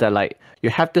happens is that you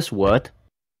have this word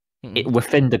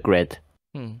within the grid.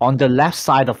 On the left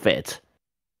side of it,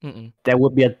 there will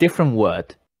be a different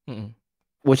word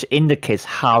which indicates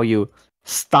how you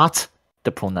start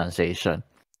the pronunciation.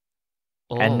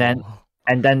 And then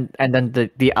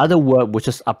the other word which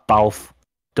is above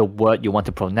the word you want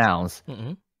to pronounce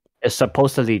is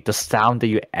supposedly the sound that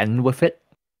you end with it.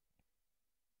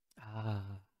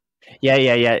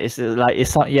 It's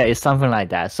something like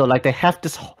that. So they have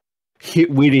this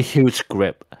really huge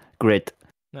grid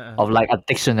of a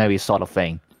dictionary sort of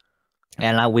thing,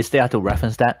 and we still have to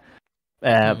reference that.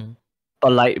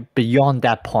 But beyond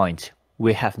that point,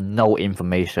 we have no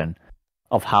information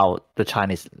of how the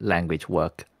Chinese language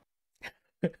work.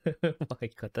 My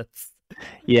God, that's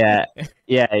yeah.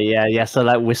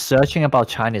 So researching about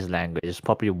Chinese language is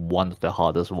probably one of the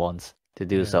hardest ones to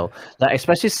do. So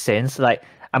especially since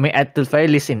at the very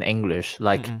least in English,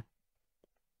 the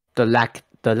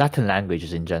Latin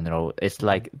languages in general, it's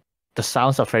the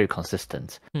sounds are very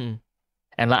consistent.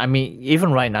 And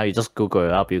even right now, you just Google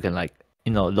it up, you can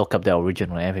look up the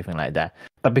original and everything like that.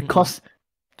 But because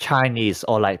Chinese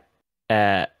or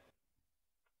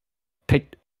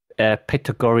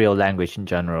pictorial language in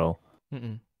general,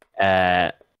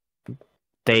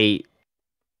 they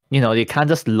you can't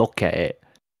just look at it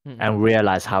and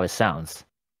realize how it sounds,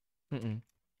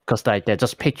 because they're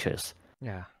just pictures.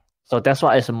 So that's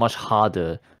why it's much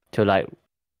harder to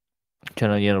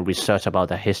research about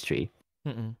the history.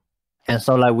 And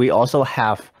so we also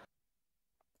have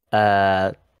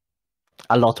a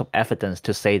lot of evidence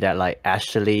to say that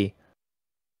actually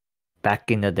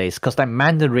back in the days, because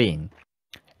Mandarin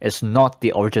is not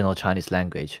the original Chinese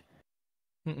language.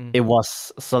 It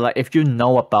was if you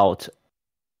know about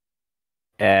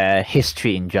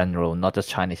history in general, not just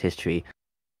Chinese history.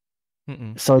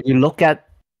 So you look at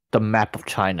the map of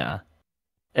China,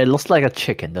 it looks like a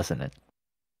chicken, doesn't it?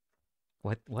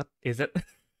 What is it?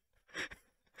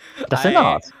 Does it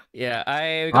not? Yeah,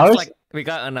 because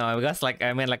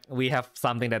we have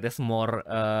something that is more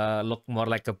look more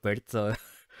like a bird, so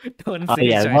don't say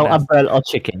China. A bird or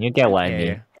chicken, you get what I mean.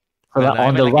 Yeah. So Well,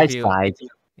 on the right side,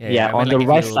 on the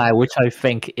right side, which I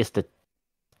think is the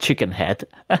chicken head,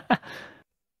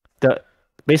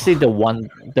 basically the ones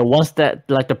that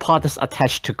the part that's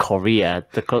attached to Korea,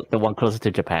 the one closer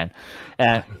to Japan.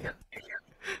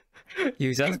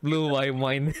 You just blew my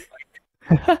mind.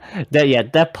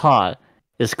 That part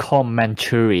is called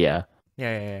Manchuria.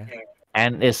 Yeah.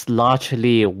 And it's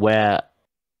largely where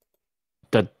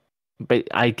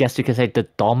I guess you can say the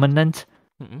dominant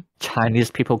Chinese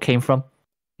people came from.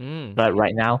 But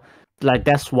right now,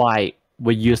 that's why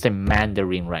we're using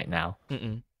Mandarin right now.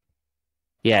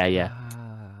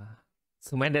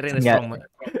 So Mandarin is from.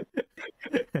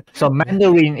 So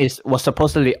Mandarin was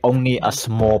supposedly only a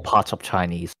small part of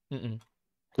Chinese.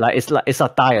 It's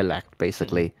a dialect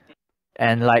basically,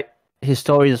 and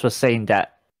historians were saying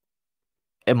that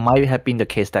it might have been the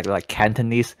case that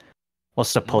Cantonese was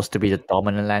supposed to be the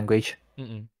dominant language,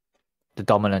 the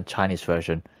dominant Chinese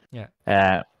version.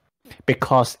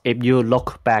 Because if you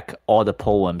look back all the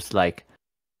poems,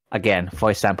 again, for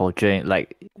example, during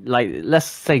let's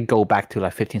say go back to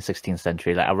 15th, 16th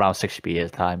century, around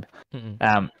Shakespeare's time.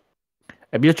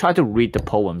 If you try to read the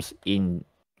poems in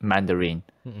Mandarin,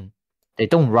 they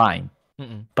don't rhyme,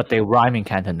 but they rhyme in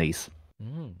Cantonese.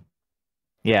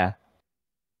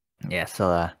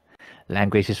 So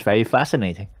language is very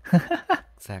fascinating.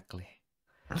 Exactly.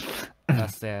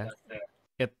 That's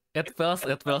it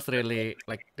feels really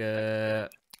like the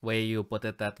way you put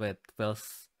it that way. It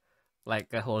feels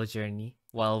like a whole journey.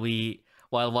 While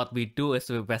what we do is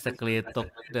we basically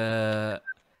took the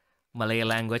Malay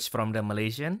language from the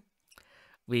Malaysian,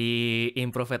 we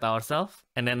improve it ourselves,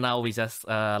 and then now we just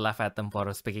laugh at them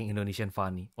for speaking Indonesian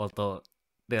funny, although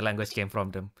the language came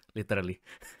from them literally.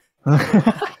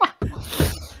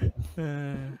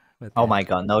 Oh my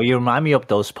god, no, you remind me of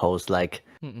those posts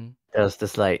there's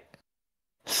this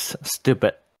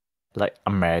stupid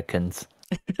Americans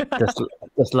just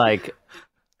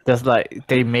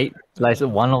they made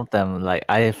one of them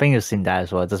I think you've seen that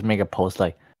as well, just make a post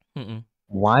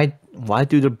why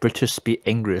do the British speak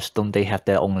English? Don't they have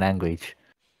their own language?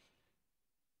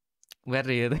 Where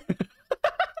do you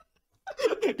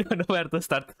don't know where to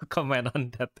start to comment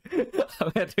on that.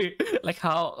 Where do you,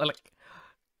 how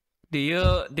do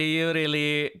you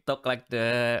really talk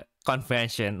the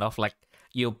convention of like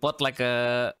you put like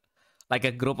a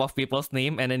group of people's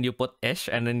name and then you put ish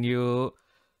and then you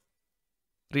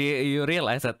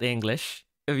realize that English,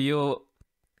 if you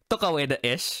took away the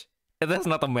ish, that's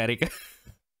not America.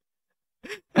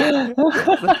 Where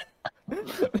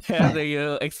do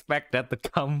you expect that to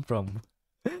come from?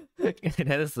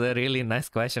 That is a really nice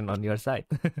question on your side.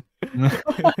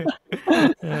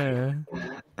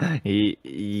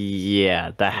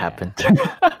 Yeah, that happened.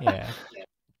 Yeah.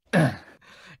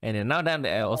 And then now then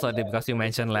also because you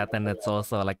mentioned Latin, it's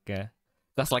also like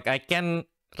because like I can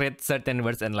read certain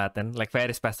words in Latin, like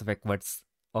very specific words.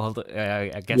 Although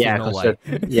I guess you know why.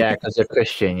 Because you're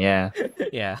Christian. Yeah.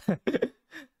 Yeah.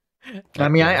 I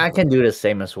mean, I can do the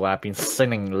same as well. I've been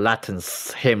singing Latin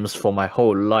hymns for my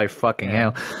whole life. Fucking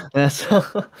hell.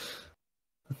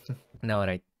 No,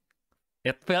 right.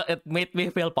 It made me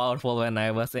feel powerful when I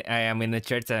am in a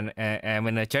church and I'm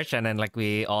in a church and then like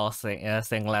we all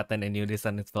sing Latin in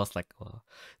unison. It feels like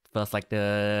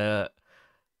the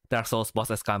Dark Souls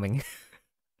boss is coming.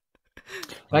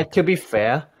 Like, to be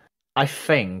fair, I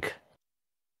think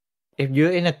if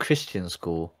you're in a Christian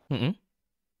school, the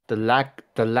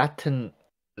Latin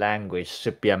language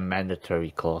should be a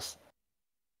mandatory course.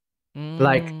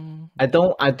 Like, I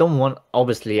don't want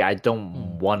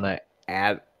to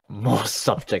add more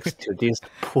subjects to these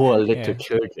poor little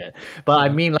children, but I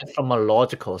mean, like, from a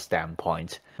logical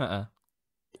standpoint,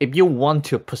 if you want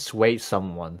to persuade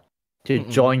someone to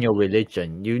join your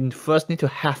religion, you first need to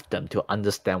have them to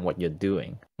understand what you're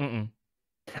doing. And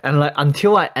like,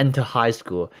 until I enter high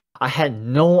school, I had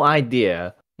no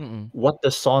idea what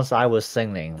the songs I was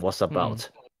singing was about.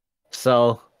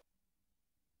 So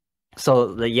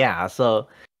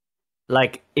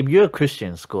like, if you're a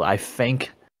Christian school, I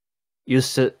think you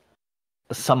should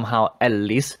somehow at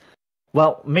least,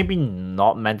 well, maybe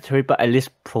not mandatory, but at least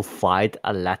provide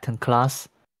a Latin class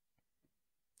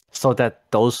so that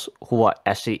those who are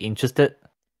actually interested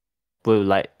will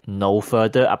like know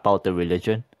further about the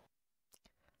religion.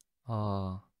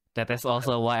 Oh, that is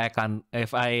also why I can,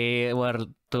 if I were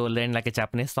to learn like a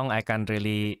Japanese song, I can't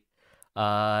really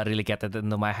get it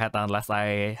into my head unless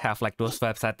I have like those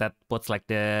websites that puts like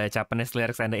the Japanese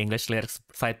lyrics and the English lyrics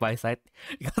side by side,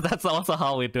 because that's also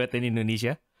how we do it in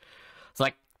Indonesia. It's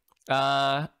like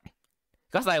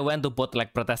because I went to both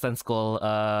like Protestant school,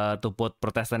 to both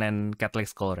Protestant and Catholic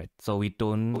school, right? So we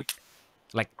don't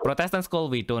like Protestant school,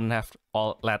 we don't have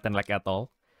all Latin like at all.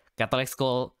 Catholic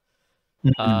school,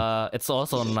 it's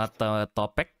also not a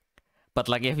topic, but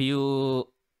like if you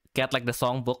get like the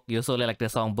songbook, usually like the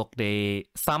songbook,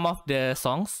 some of the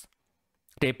songs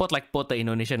they put the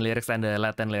Indonesian lyrics and the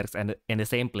Latin lyrics and in the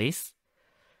same place,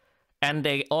 and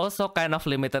they also kind of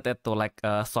limited it to like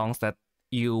songs that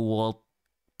you will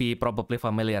be probably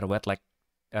familiar with, like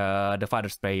the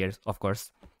Father's prayers, of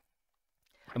course.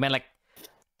 I mean, like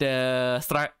the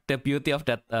beauty of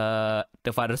that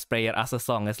the Father's prayer as a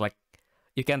song is like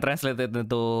you can translate it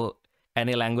into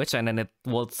any language and then it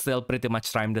will still pretty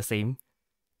much rhyme the same.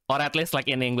 Or at least like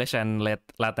in English and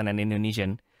Latin and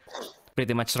Indonesian,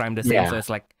 pretty much rhyme the same. So it's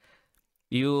like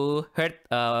you heard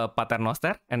Pater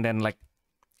Noster and then like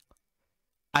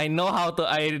I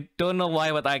don't know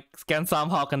why, but I can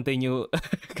somehow continue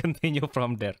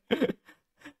from there.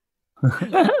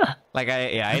 Like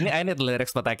I need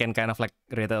lyrics, but I can kind of like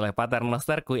read it like Pater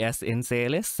Noster qui es in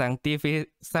celis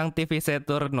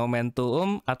sanctificetur nomen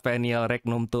tuum advenial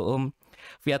regnum tuum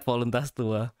fiat voluntas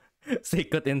tua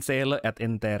sicut in cielo et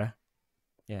in terra.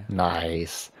 Yeah.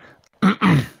 Nice.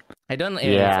 I don't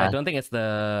think it's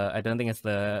the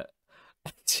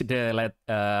like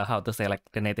how to say like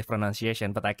the native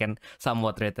pronunciation, but I can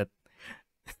somewhat read it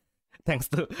thanks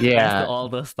to all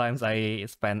those times I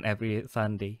spent every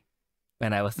Sunday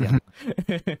when I was young.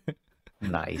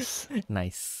 Nice.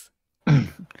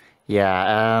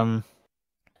 Yeah.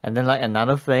 And then like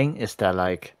another thing is that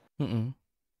like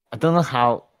I don't know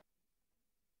how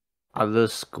other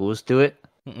schools do it,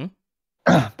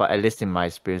 but at least in my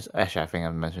experience, actually I think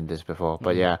I've mentioned this before,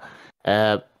 but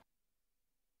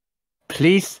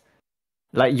please,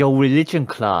 like your religion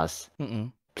class,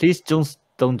 please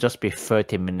don't just be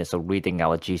 30 minutes of reading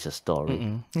our Jesus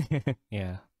story.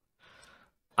 Yeah.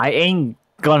 I ain't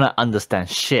gonna understand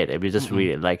shit if you just read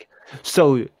it. Like,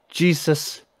 so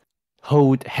Jesus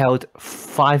held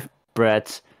 5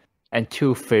 breads and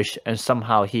 2 fish, and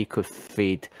somehow he could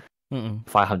feed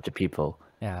 500 people.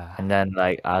 Yeah. And then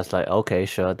like I was like, okay,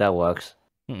 sure, that works.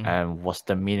 And what's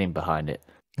the meaning behind it?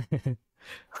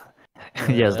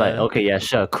 It's like, okay, yeah,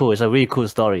 sure, cool. It's a really cool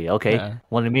story. Okay,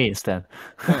 what it means then?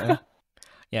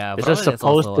 Yeah, Is it probably that's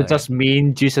supposed also to just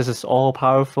mean Jesus is all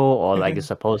powerful, or like it's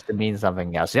supposed to mean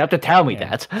something else? You have to tell me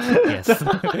that. Yes.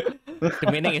 The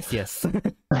meaning is yes.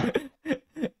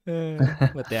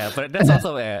 But yeah, but that's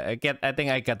also I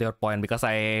think I get your point, because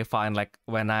I find like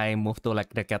when I moved to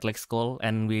like the Catholic school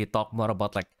and we talk more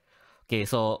about like, okay,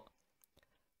 so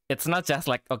it's not just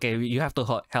like, okay, you have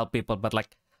to help people, but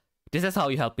like this is how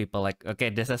you help people. Like, okay,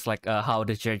 this is like how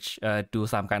the church do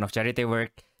some kind of charity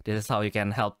work. This is how you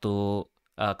can help to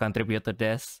contribute to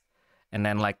this. And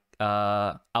then like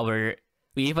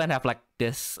we even have like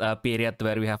this period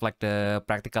where we have like the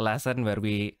practical lesson where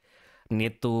we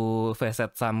need to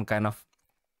visit some kind of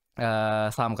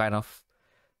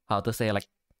how to say, like,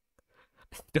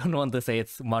 don't want to say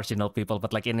it's marginal people,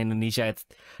 but like in Indonesia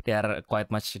they are quite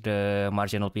much the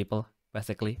marginal people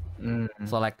basically.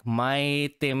 So like my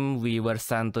team, we were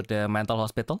sent to the mental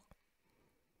hospital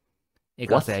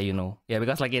because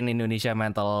because like in Indonesia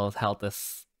mental health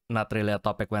is not really a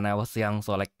topic when I was young.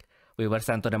 So like we were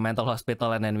sent to the mental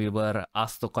hospital, and then we were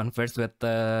asked to converse with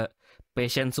the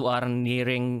patients who are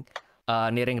nearing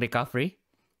recovery,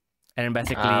 and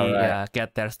basically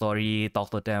get their story, talk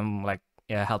to them, like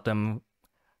help them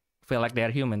feel like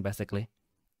they're human basically.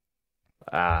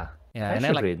 And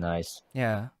then like really nice.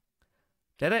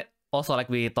 Then also like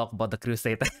we talk about the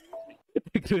crusade.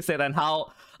 And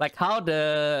how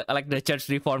the church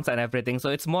reforms and everything. So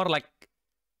it's more like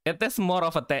it is more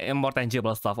of a more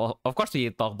tangible stuff. Of course, we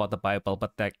talk about the Bible,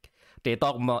 but like they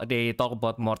talk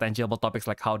about more tangible topics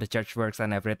like how the church works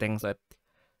and everything. So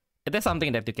it is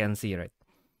something that you can see, right?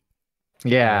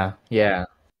 Yeah.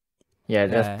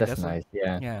 That's nice.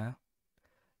 Yeah.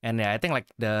 And I think like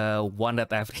the one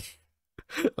that I've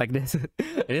like this, it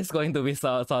is going to be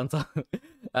so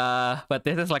but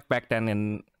this is like back then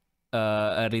in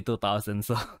early 2000s,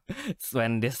 so it's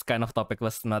when this kind of topic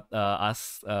was not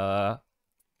as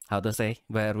how to say,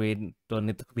 where we don't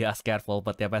need to be as careful.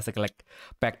 But yeah, basically like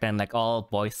back then, like all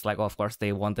boys, like of course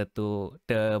they wanted to,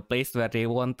 the place where they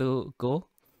want to go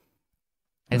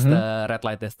is the red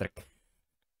light district.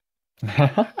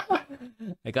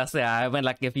 Because I mean,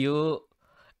 like if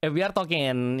we are talking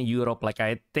in Europe, like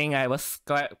I think I was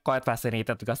quite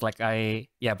fascinated because like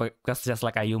because just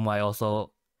like Ayumu, I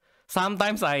also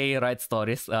sometimes I write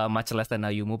stories, much less than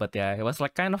Ayumu, but yeah, I was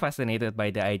like kind of fascinated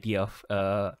by the idea of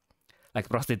like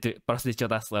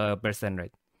prostitute as a person,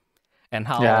 right? And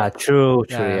how true.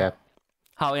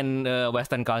 How in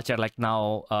Western culture, like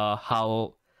now,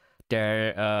 how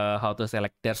their how to say,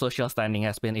 like their social standing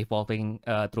has been evolving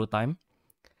through time,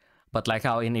 but like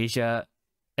how in Asia,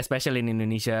 especially in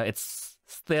Indonesia, it's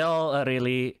still a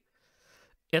really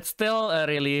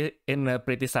in a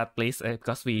pretty sad place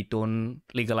because we don't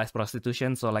legalize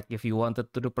prostitution. So like if you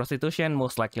wanted to do prostitution,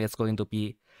 most likely it's going to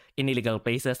be in illegal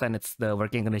places, and the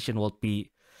working condition will be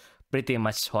pretty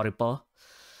much horrible.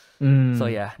 So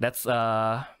yeah, that's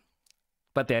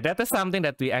but yeah, that is something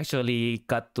that we actually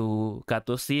got to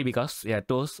see, because yeah,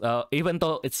 those even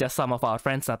though it's just some of our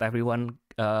friends, not everyone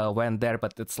went there,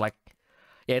 but it's like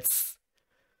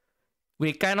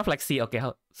we kind of like see, okay,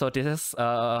 so this is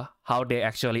how they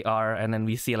actually are, and then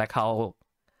we see like how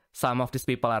some of these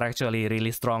people are actually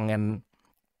really strong, and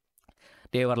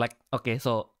they were like, okay,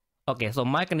 so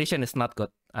my condition is not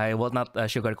good. I will not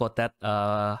sugarcoat that,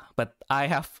 but I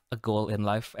have a goal in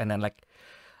life, and then like,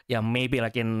 yeah, maybe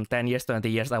like in 10 years, 20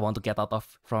 years, I want to get out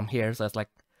from here. So it's like,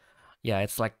 yeah,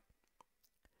 it's like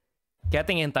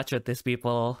getting in touch with these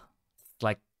people,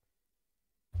 like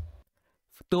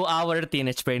to our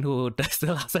teenage brain who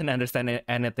still doesn't understand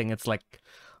anything. It's like,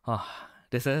 oh,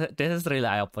 this is really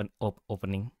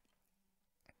eye-opening.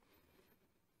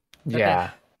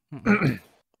 Yeah.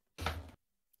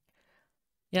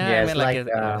 Yeah, I mean, like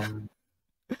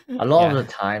a lot of the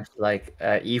times, like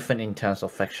even in terms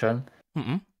of fiction,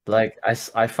 like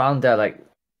I found that like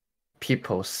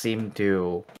people seem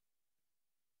to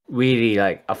really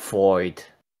like avoid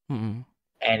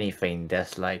anything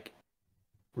that's like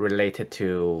related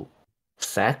to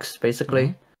sex,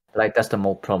 basically. Like that's the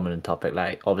most prominent topic.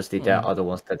 Like obviously there are other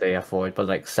ones that they avoid, but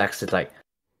like sex is like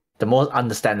the most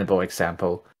understandable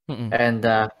example. And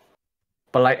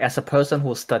but like as a person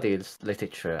who studies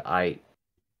literature, I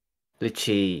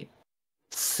literally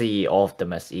see all of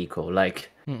them as equal.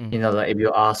 Like you know, like if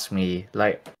you ask me,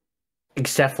 like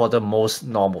except for the most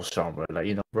normal genre, like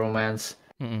you know, romance,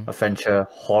 adventure,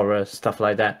 horror, stuff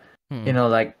like that. You know,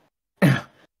 like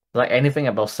like anything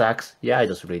about sex, yeah, I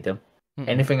just read them.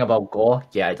 Anything about gore,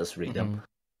 yeah, I just read them.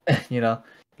 You know,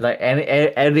 like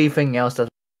anything else that's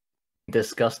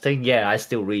disgusting, yeah, I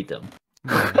still read them.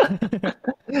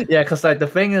 Yeah, because like the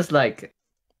thing is, like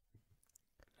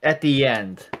at the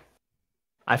end,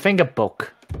 I think a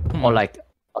book or like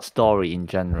a story in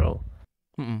general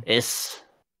Mm-mm. is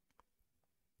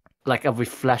like a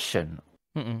reflection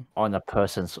Mm-mm. on a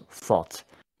person's thought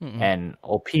Mm-mm. and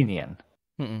opinion.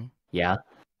 Mm-mm. Yeah.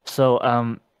 So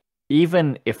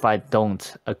even if I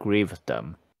don't agree with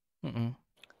them, Mm-mm.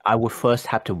 I would first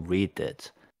have to read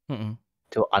it Mm-mm.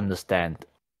 to understand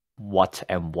what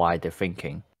and why they're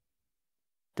thinking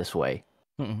this way.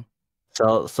 Mm-mm.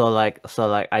 So like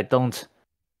I don't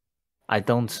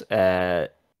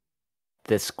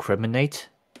discriminate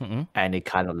Mm-mm. any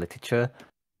kind of literature.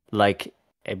 Like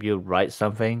if you write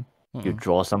something, you Mm-mm.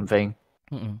 draw something,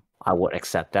 Mm-mm. I would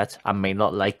accept that. I may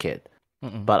not like it,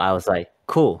 Mm-mm. but I was like,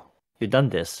 cool, you done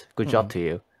this. Good job to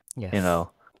you. Yes. You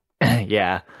know.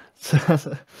 Yeah.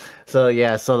 So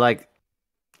yeah, so like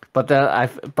but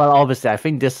obviously I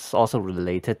think this is also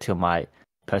related to my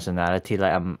personality.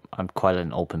 Like I'm quite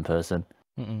an open person.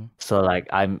 Mm-mm. So like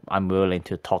I'm willing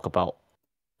to talk about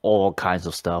all kinds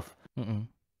of stuff. Mm-mm.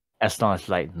 As long as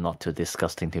like not too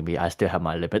disgusting to me. I still have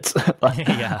my limits. But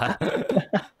Yeah.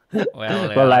 Well,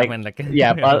 but I like mean, like,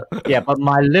 but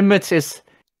my limit is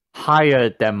higher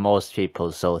than most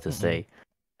people, so to say.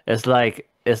 It's like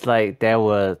there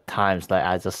were times like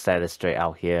I just said it straight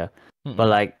out here. But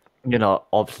like,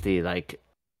 obviously like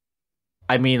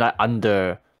I mean like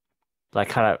under like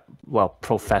kind of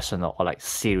professional or like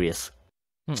serious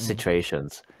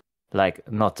situations. Like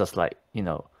not just like,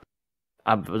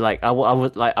 I'm like I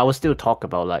would still talk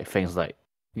about like things like,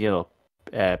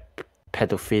 uh,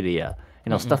 pedophilia,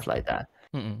 stuff like that.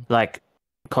 Like,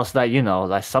 cause like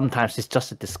like sometimes it's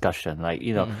just a discussion. Like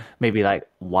maybe like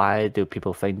why do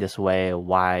people think this way?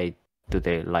 Why do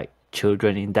they like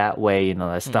children in that way?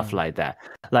 Like stuff like that.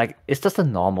 Like it's just a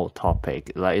normal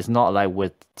topic. Like it's not like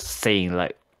we're saying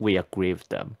like we agree with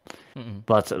them,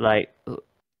 but like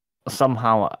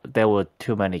somehow there were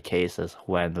too many cases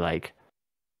when like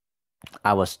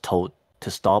I was told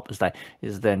to stop.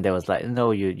 Then there was like,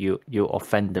 no, you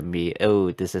offended me.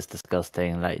 Oh, this is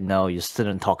disgusting. Like, no, you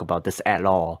shouldn't talk about this at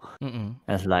all. And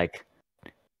it's like,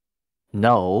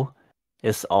 no,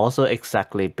 it's also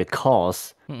exactly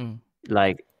because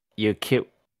like you keep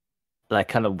like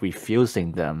kind of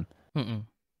refusing them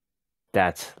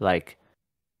that like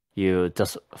you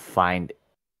just find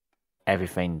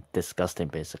everything disgusting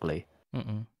basically.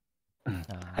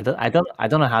 I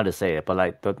don't know how to say it, but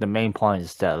like the main point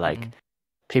is that like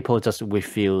people just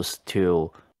refuse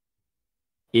to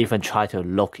even try to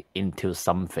look into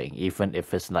something, even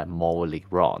if it's like morally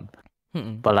wrong.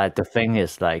 But like the thing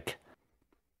is like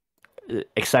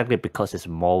exactly because it's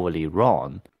morally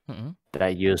wrong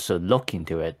that you should look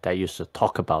into it, that you should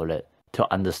talk about it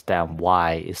to understand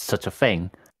why it's such a thing,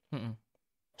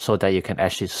 so that you can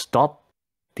actually stop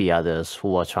the others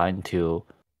who are trying to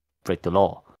break the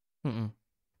law.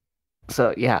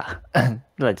 So yeah,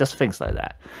 like just things like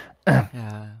that. Yeah,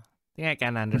 I think I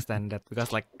can understand that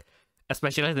because like,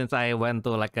 especially since I went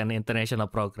to like an international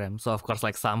program, so of course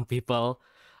like some people,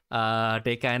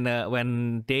 they kind of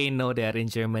when they know they're in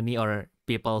Germany or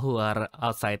people who are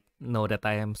outside know that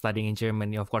I am studying in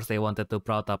Germany, of course they wanted to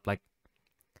brought up like,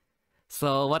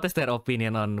 so what is their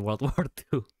opinion on World War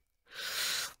II?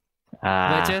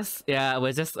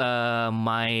 Which is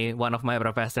my one of my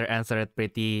professor answered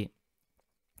pretty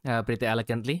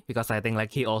elegantly because I think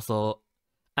like he also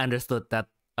understood that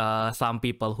some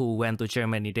people who went to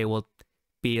Germany they would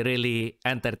be really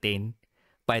entertained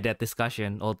by that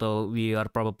discussion, although we are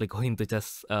probably going to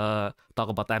just talk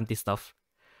about empty stuff.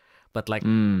 But like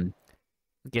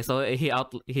okay, so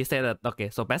he said that okay,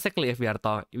 so basically if we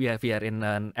are in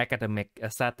an academic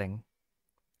setting,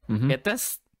 it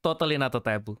is totally not a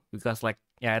taboo because like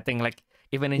I think like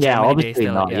even in Germany they obviously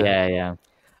still not.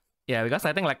 Yeah, because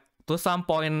I think like to some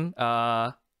point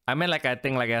I mean like I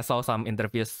think like I saw some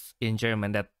interviews in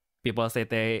German that people say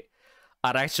they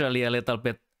are actually a little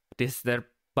bit disturbed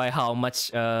by how much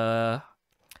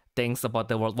things about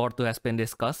the World War II has been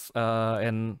discussed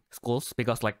in schools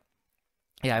because like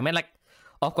I mean like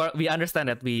of course we understand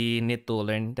that we need to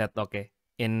learn that okay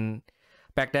in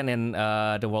back then in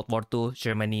the World War II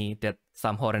Germany did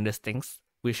some horrendous things.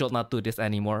 We should not do this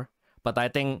anymore. But I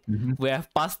think we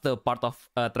have passed the part of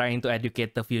trying to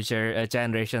educate the future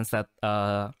generations that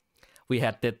we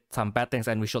had did some bad things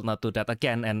and we should not do that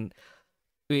again. And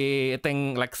we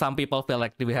think like some people feel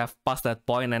like we have passed that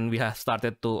point and we have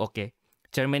started to okay,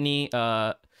 Germany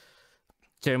has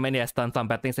done some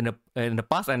bad things in the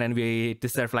past and then we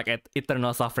deserve like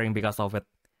eternal suffering because of it.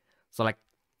 So like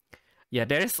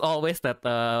there is always that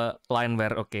line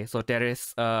where okay, so there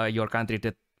is your country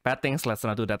did bad things, let's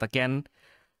not do that again.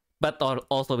 But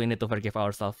also we need to forgive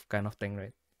ourselves kind of thing,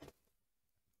 right?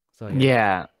 So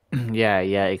yeah,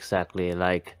 exactly.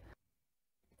 Like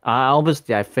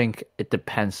Obviously, I think it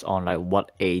depends on like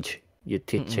what age you're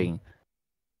teaching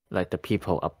like the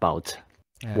people about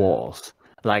wars.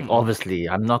 Like obviously,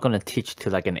 I'm not gonna teach to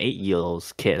like an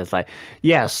 8-year-old kid. It's like,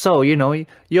 yeah, so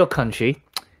your country,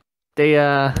 they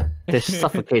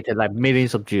suffocated like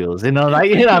millions of Jews.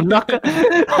 Like I'm not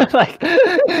like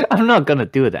I'm not gonna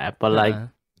do that. But like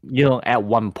at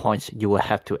one point you will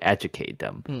have to educate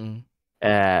them,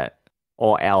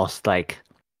 or else like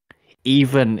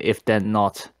even if they're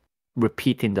not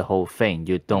repeating the whole thing,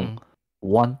 you don't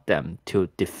want them to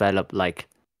develop like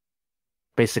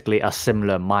basically a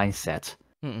similar mindset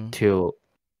to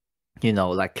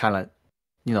like kind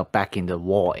of back in the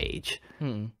war age,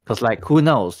 because like who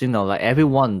knows, like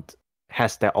everyone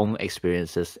has their own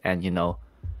experiences and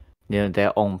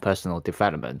their own personal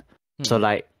development. So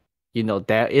like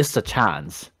there is a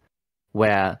chance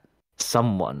where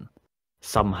someone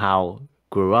somehow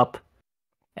grew up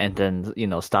and then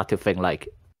start to think like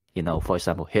for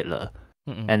example Hitler,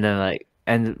 and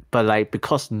then but like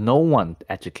because no one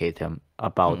educated him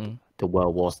about the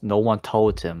world wars, no one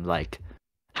told him like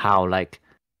how like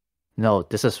no,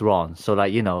 this is wrong. So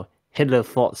like Hitler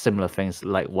thought similar things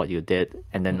like what you did,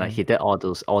 and then like he did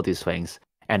all these things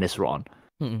and it's wrong.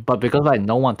 But because like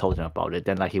no one told him about it,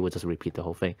 then like he would just repeat the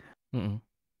whole thing.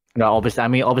 No,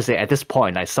 obviously at this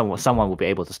point like someone will be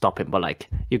able to stop him, but like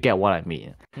you get what I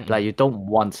mean. Like you don't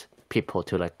want people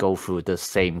to like go through the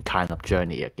same kind of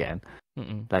journey again.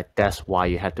 Like that's why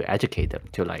you have to educate them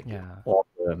to like all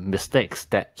the mistakes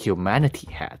that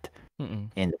humanity had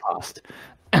in the past.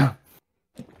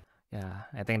 Yeah,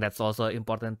 I think that's also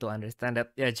important to understand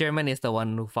that Germany is the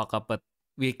one who fuck up, but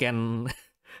we can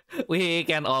we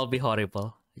can all be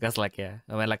horrible because like I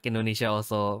mean like Indonesia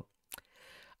also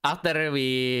after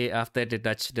the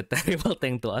Dutch did terrible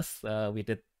thing to us, we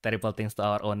did terrible things to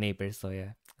our own neighbors. So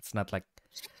yeah, it's not like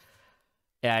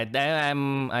I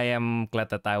am glad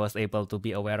that I was able to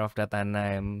be aware of that, and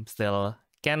I'm still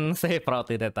can say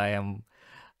proudly that I am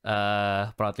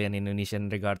proudly an Indonesian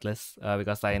regardless,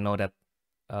 because I know that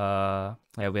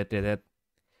we did it.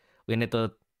 We need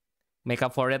to make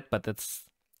up for it, but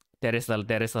there is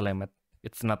a limit.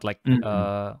 It's not like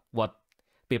what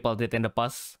people did in the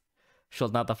past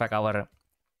should not affect our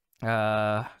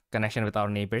connection with our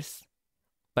neighbors,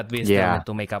 but we still need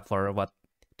to make up for what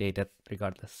they did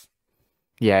regardless.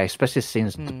 Yeah, especially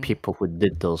since the people who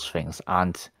did those things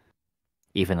aren't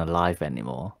even alive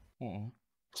anymore.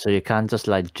 So you can't just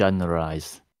like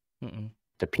generalize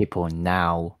the people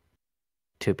now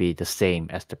to be the same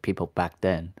as the people back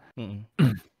then.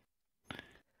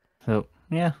 So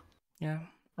yeah.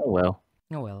 Oh well.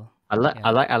 I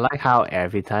like how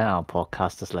every time our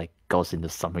podcast just like goes into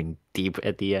something deep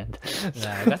at the end.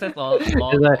 Yeah, because it's all it's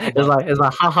like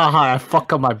ha ha ha, I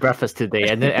fuck up my breakfast today,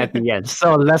 and then at the end,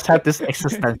 so let's have this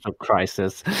existential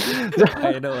crisis.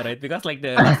 I know, right? Because like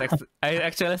the last I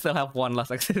actually still have one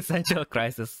last existential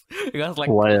crisis, because like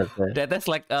what is it? that's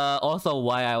like also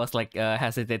why I was like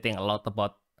hesitating a lot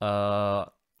about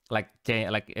like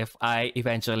if I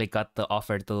eventually got the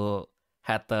offer to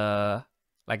had the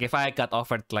like if I got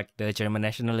offered like the German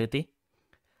nationality.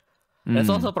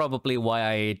 That's also probably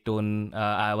why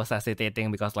I was hesitating,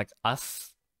 because like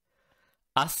us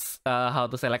how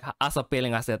to say, like us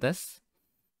appealing as it is,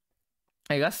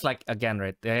 I guess like again,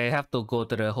 right, they have to go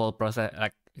to the whole process,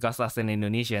 like because as an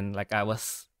Indonesian, like I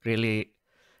was really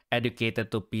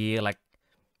educated to be like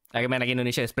I mean like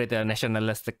Indonesia is pretty a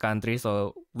nationalistic country,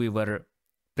 so we were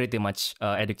pretty much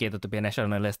educated to be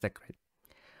nationalistic, right?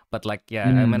 But like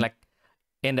I mean like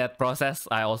in that process,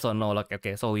 I also know like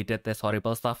okay, so we did this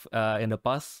horrible stuff in the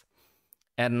past,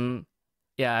 and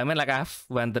I mean like I've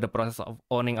went to the process of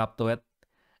owning up to it,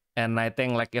 and I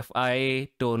think like if I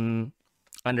don't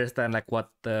understand like what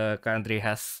the country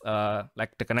has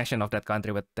like the connection of that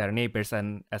country with their neighbors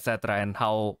and etc., and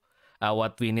how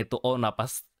what we need to own up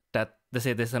as that the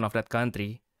citizen of that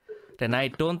country, then I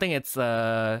don't think it's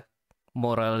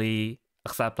morally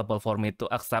acceptable for me to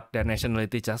accept their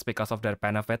nationality just because of their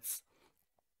benefits.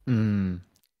 But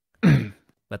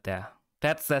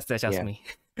that's just me.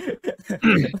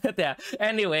 But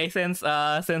anyway, since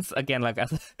again like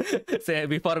say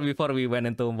before we went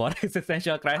into more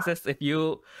existential crisis, if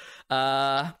you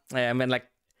I mean like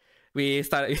we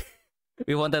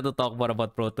wanted to talk more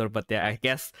about Pro Tour, but I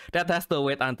guess that has to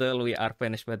wait until we are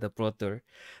finished with the Pro Tour.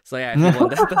 So if you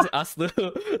wanted us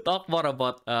to talk more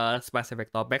about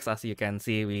specific topics, as you can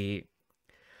see,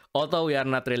 although we are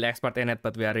not really expert in it,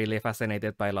 but we are really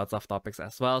fascinated by lots of topics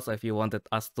as well. So if you wanted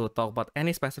us to talk about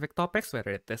any specific topics,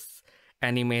 whether it is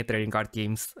anime, trading card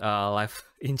games, life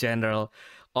in general,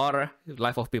 or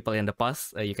life of people in the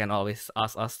past, you can always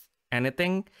ask us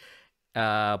anything.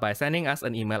 by sending us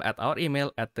an email at our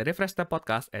email at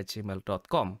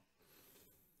therefreshsteppodcast@gmail.com.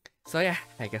 So yeah,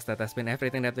 I guess that has been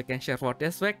everything that we can share for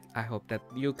this week. I hope that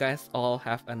you guys all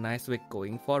have a nice week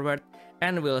going forward,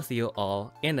 and we'll see you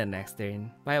all in the next turn.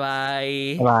 Bye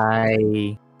bye.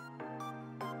 Bye.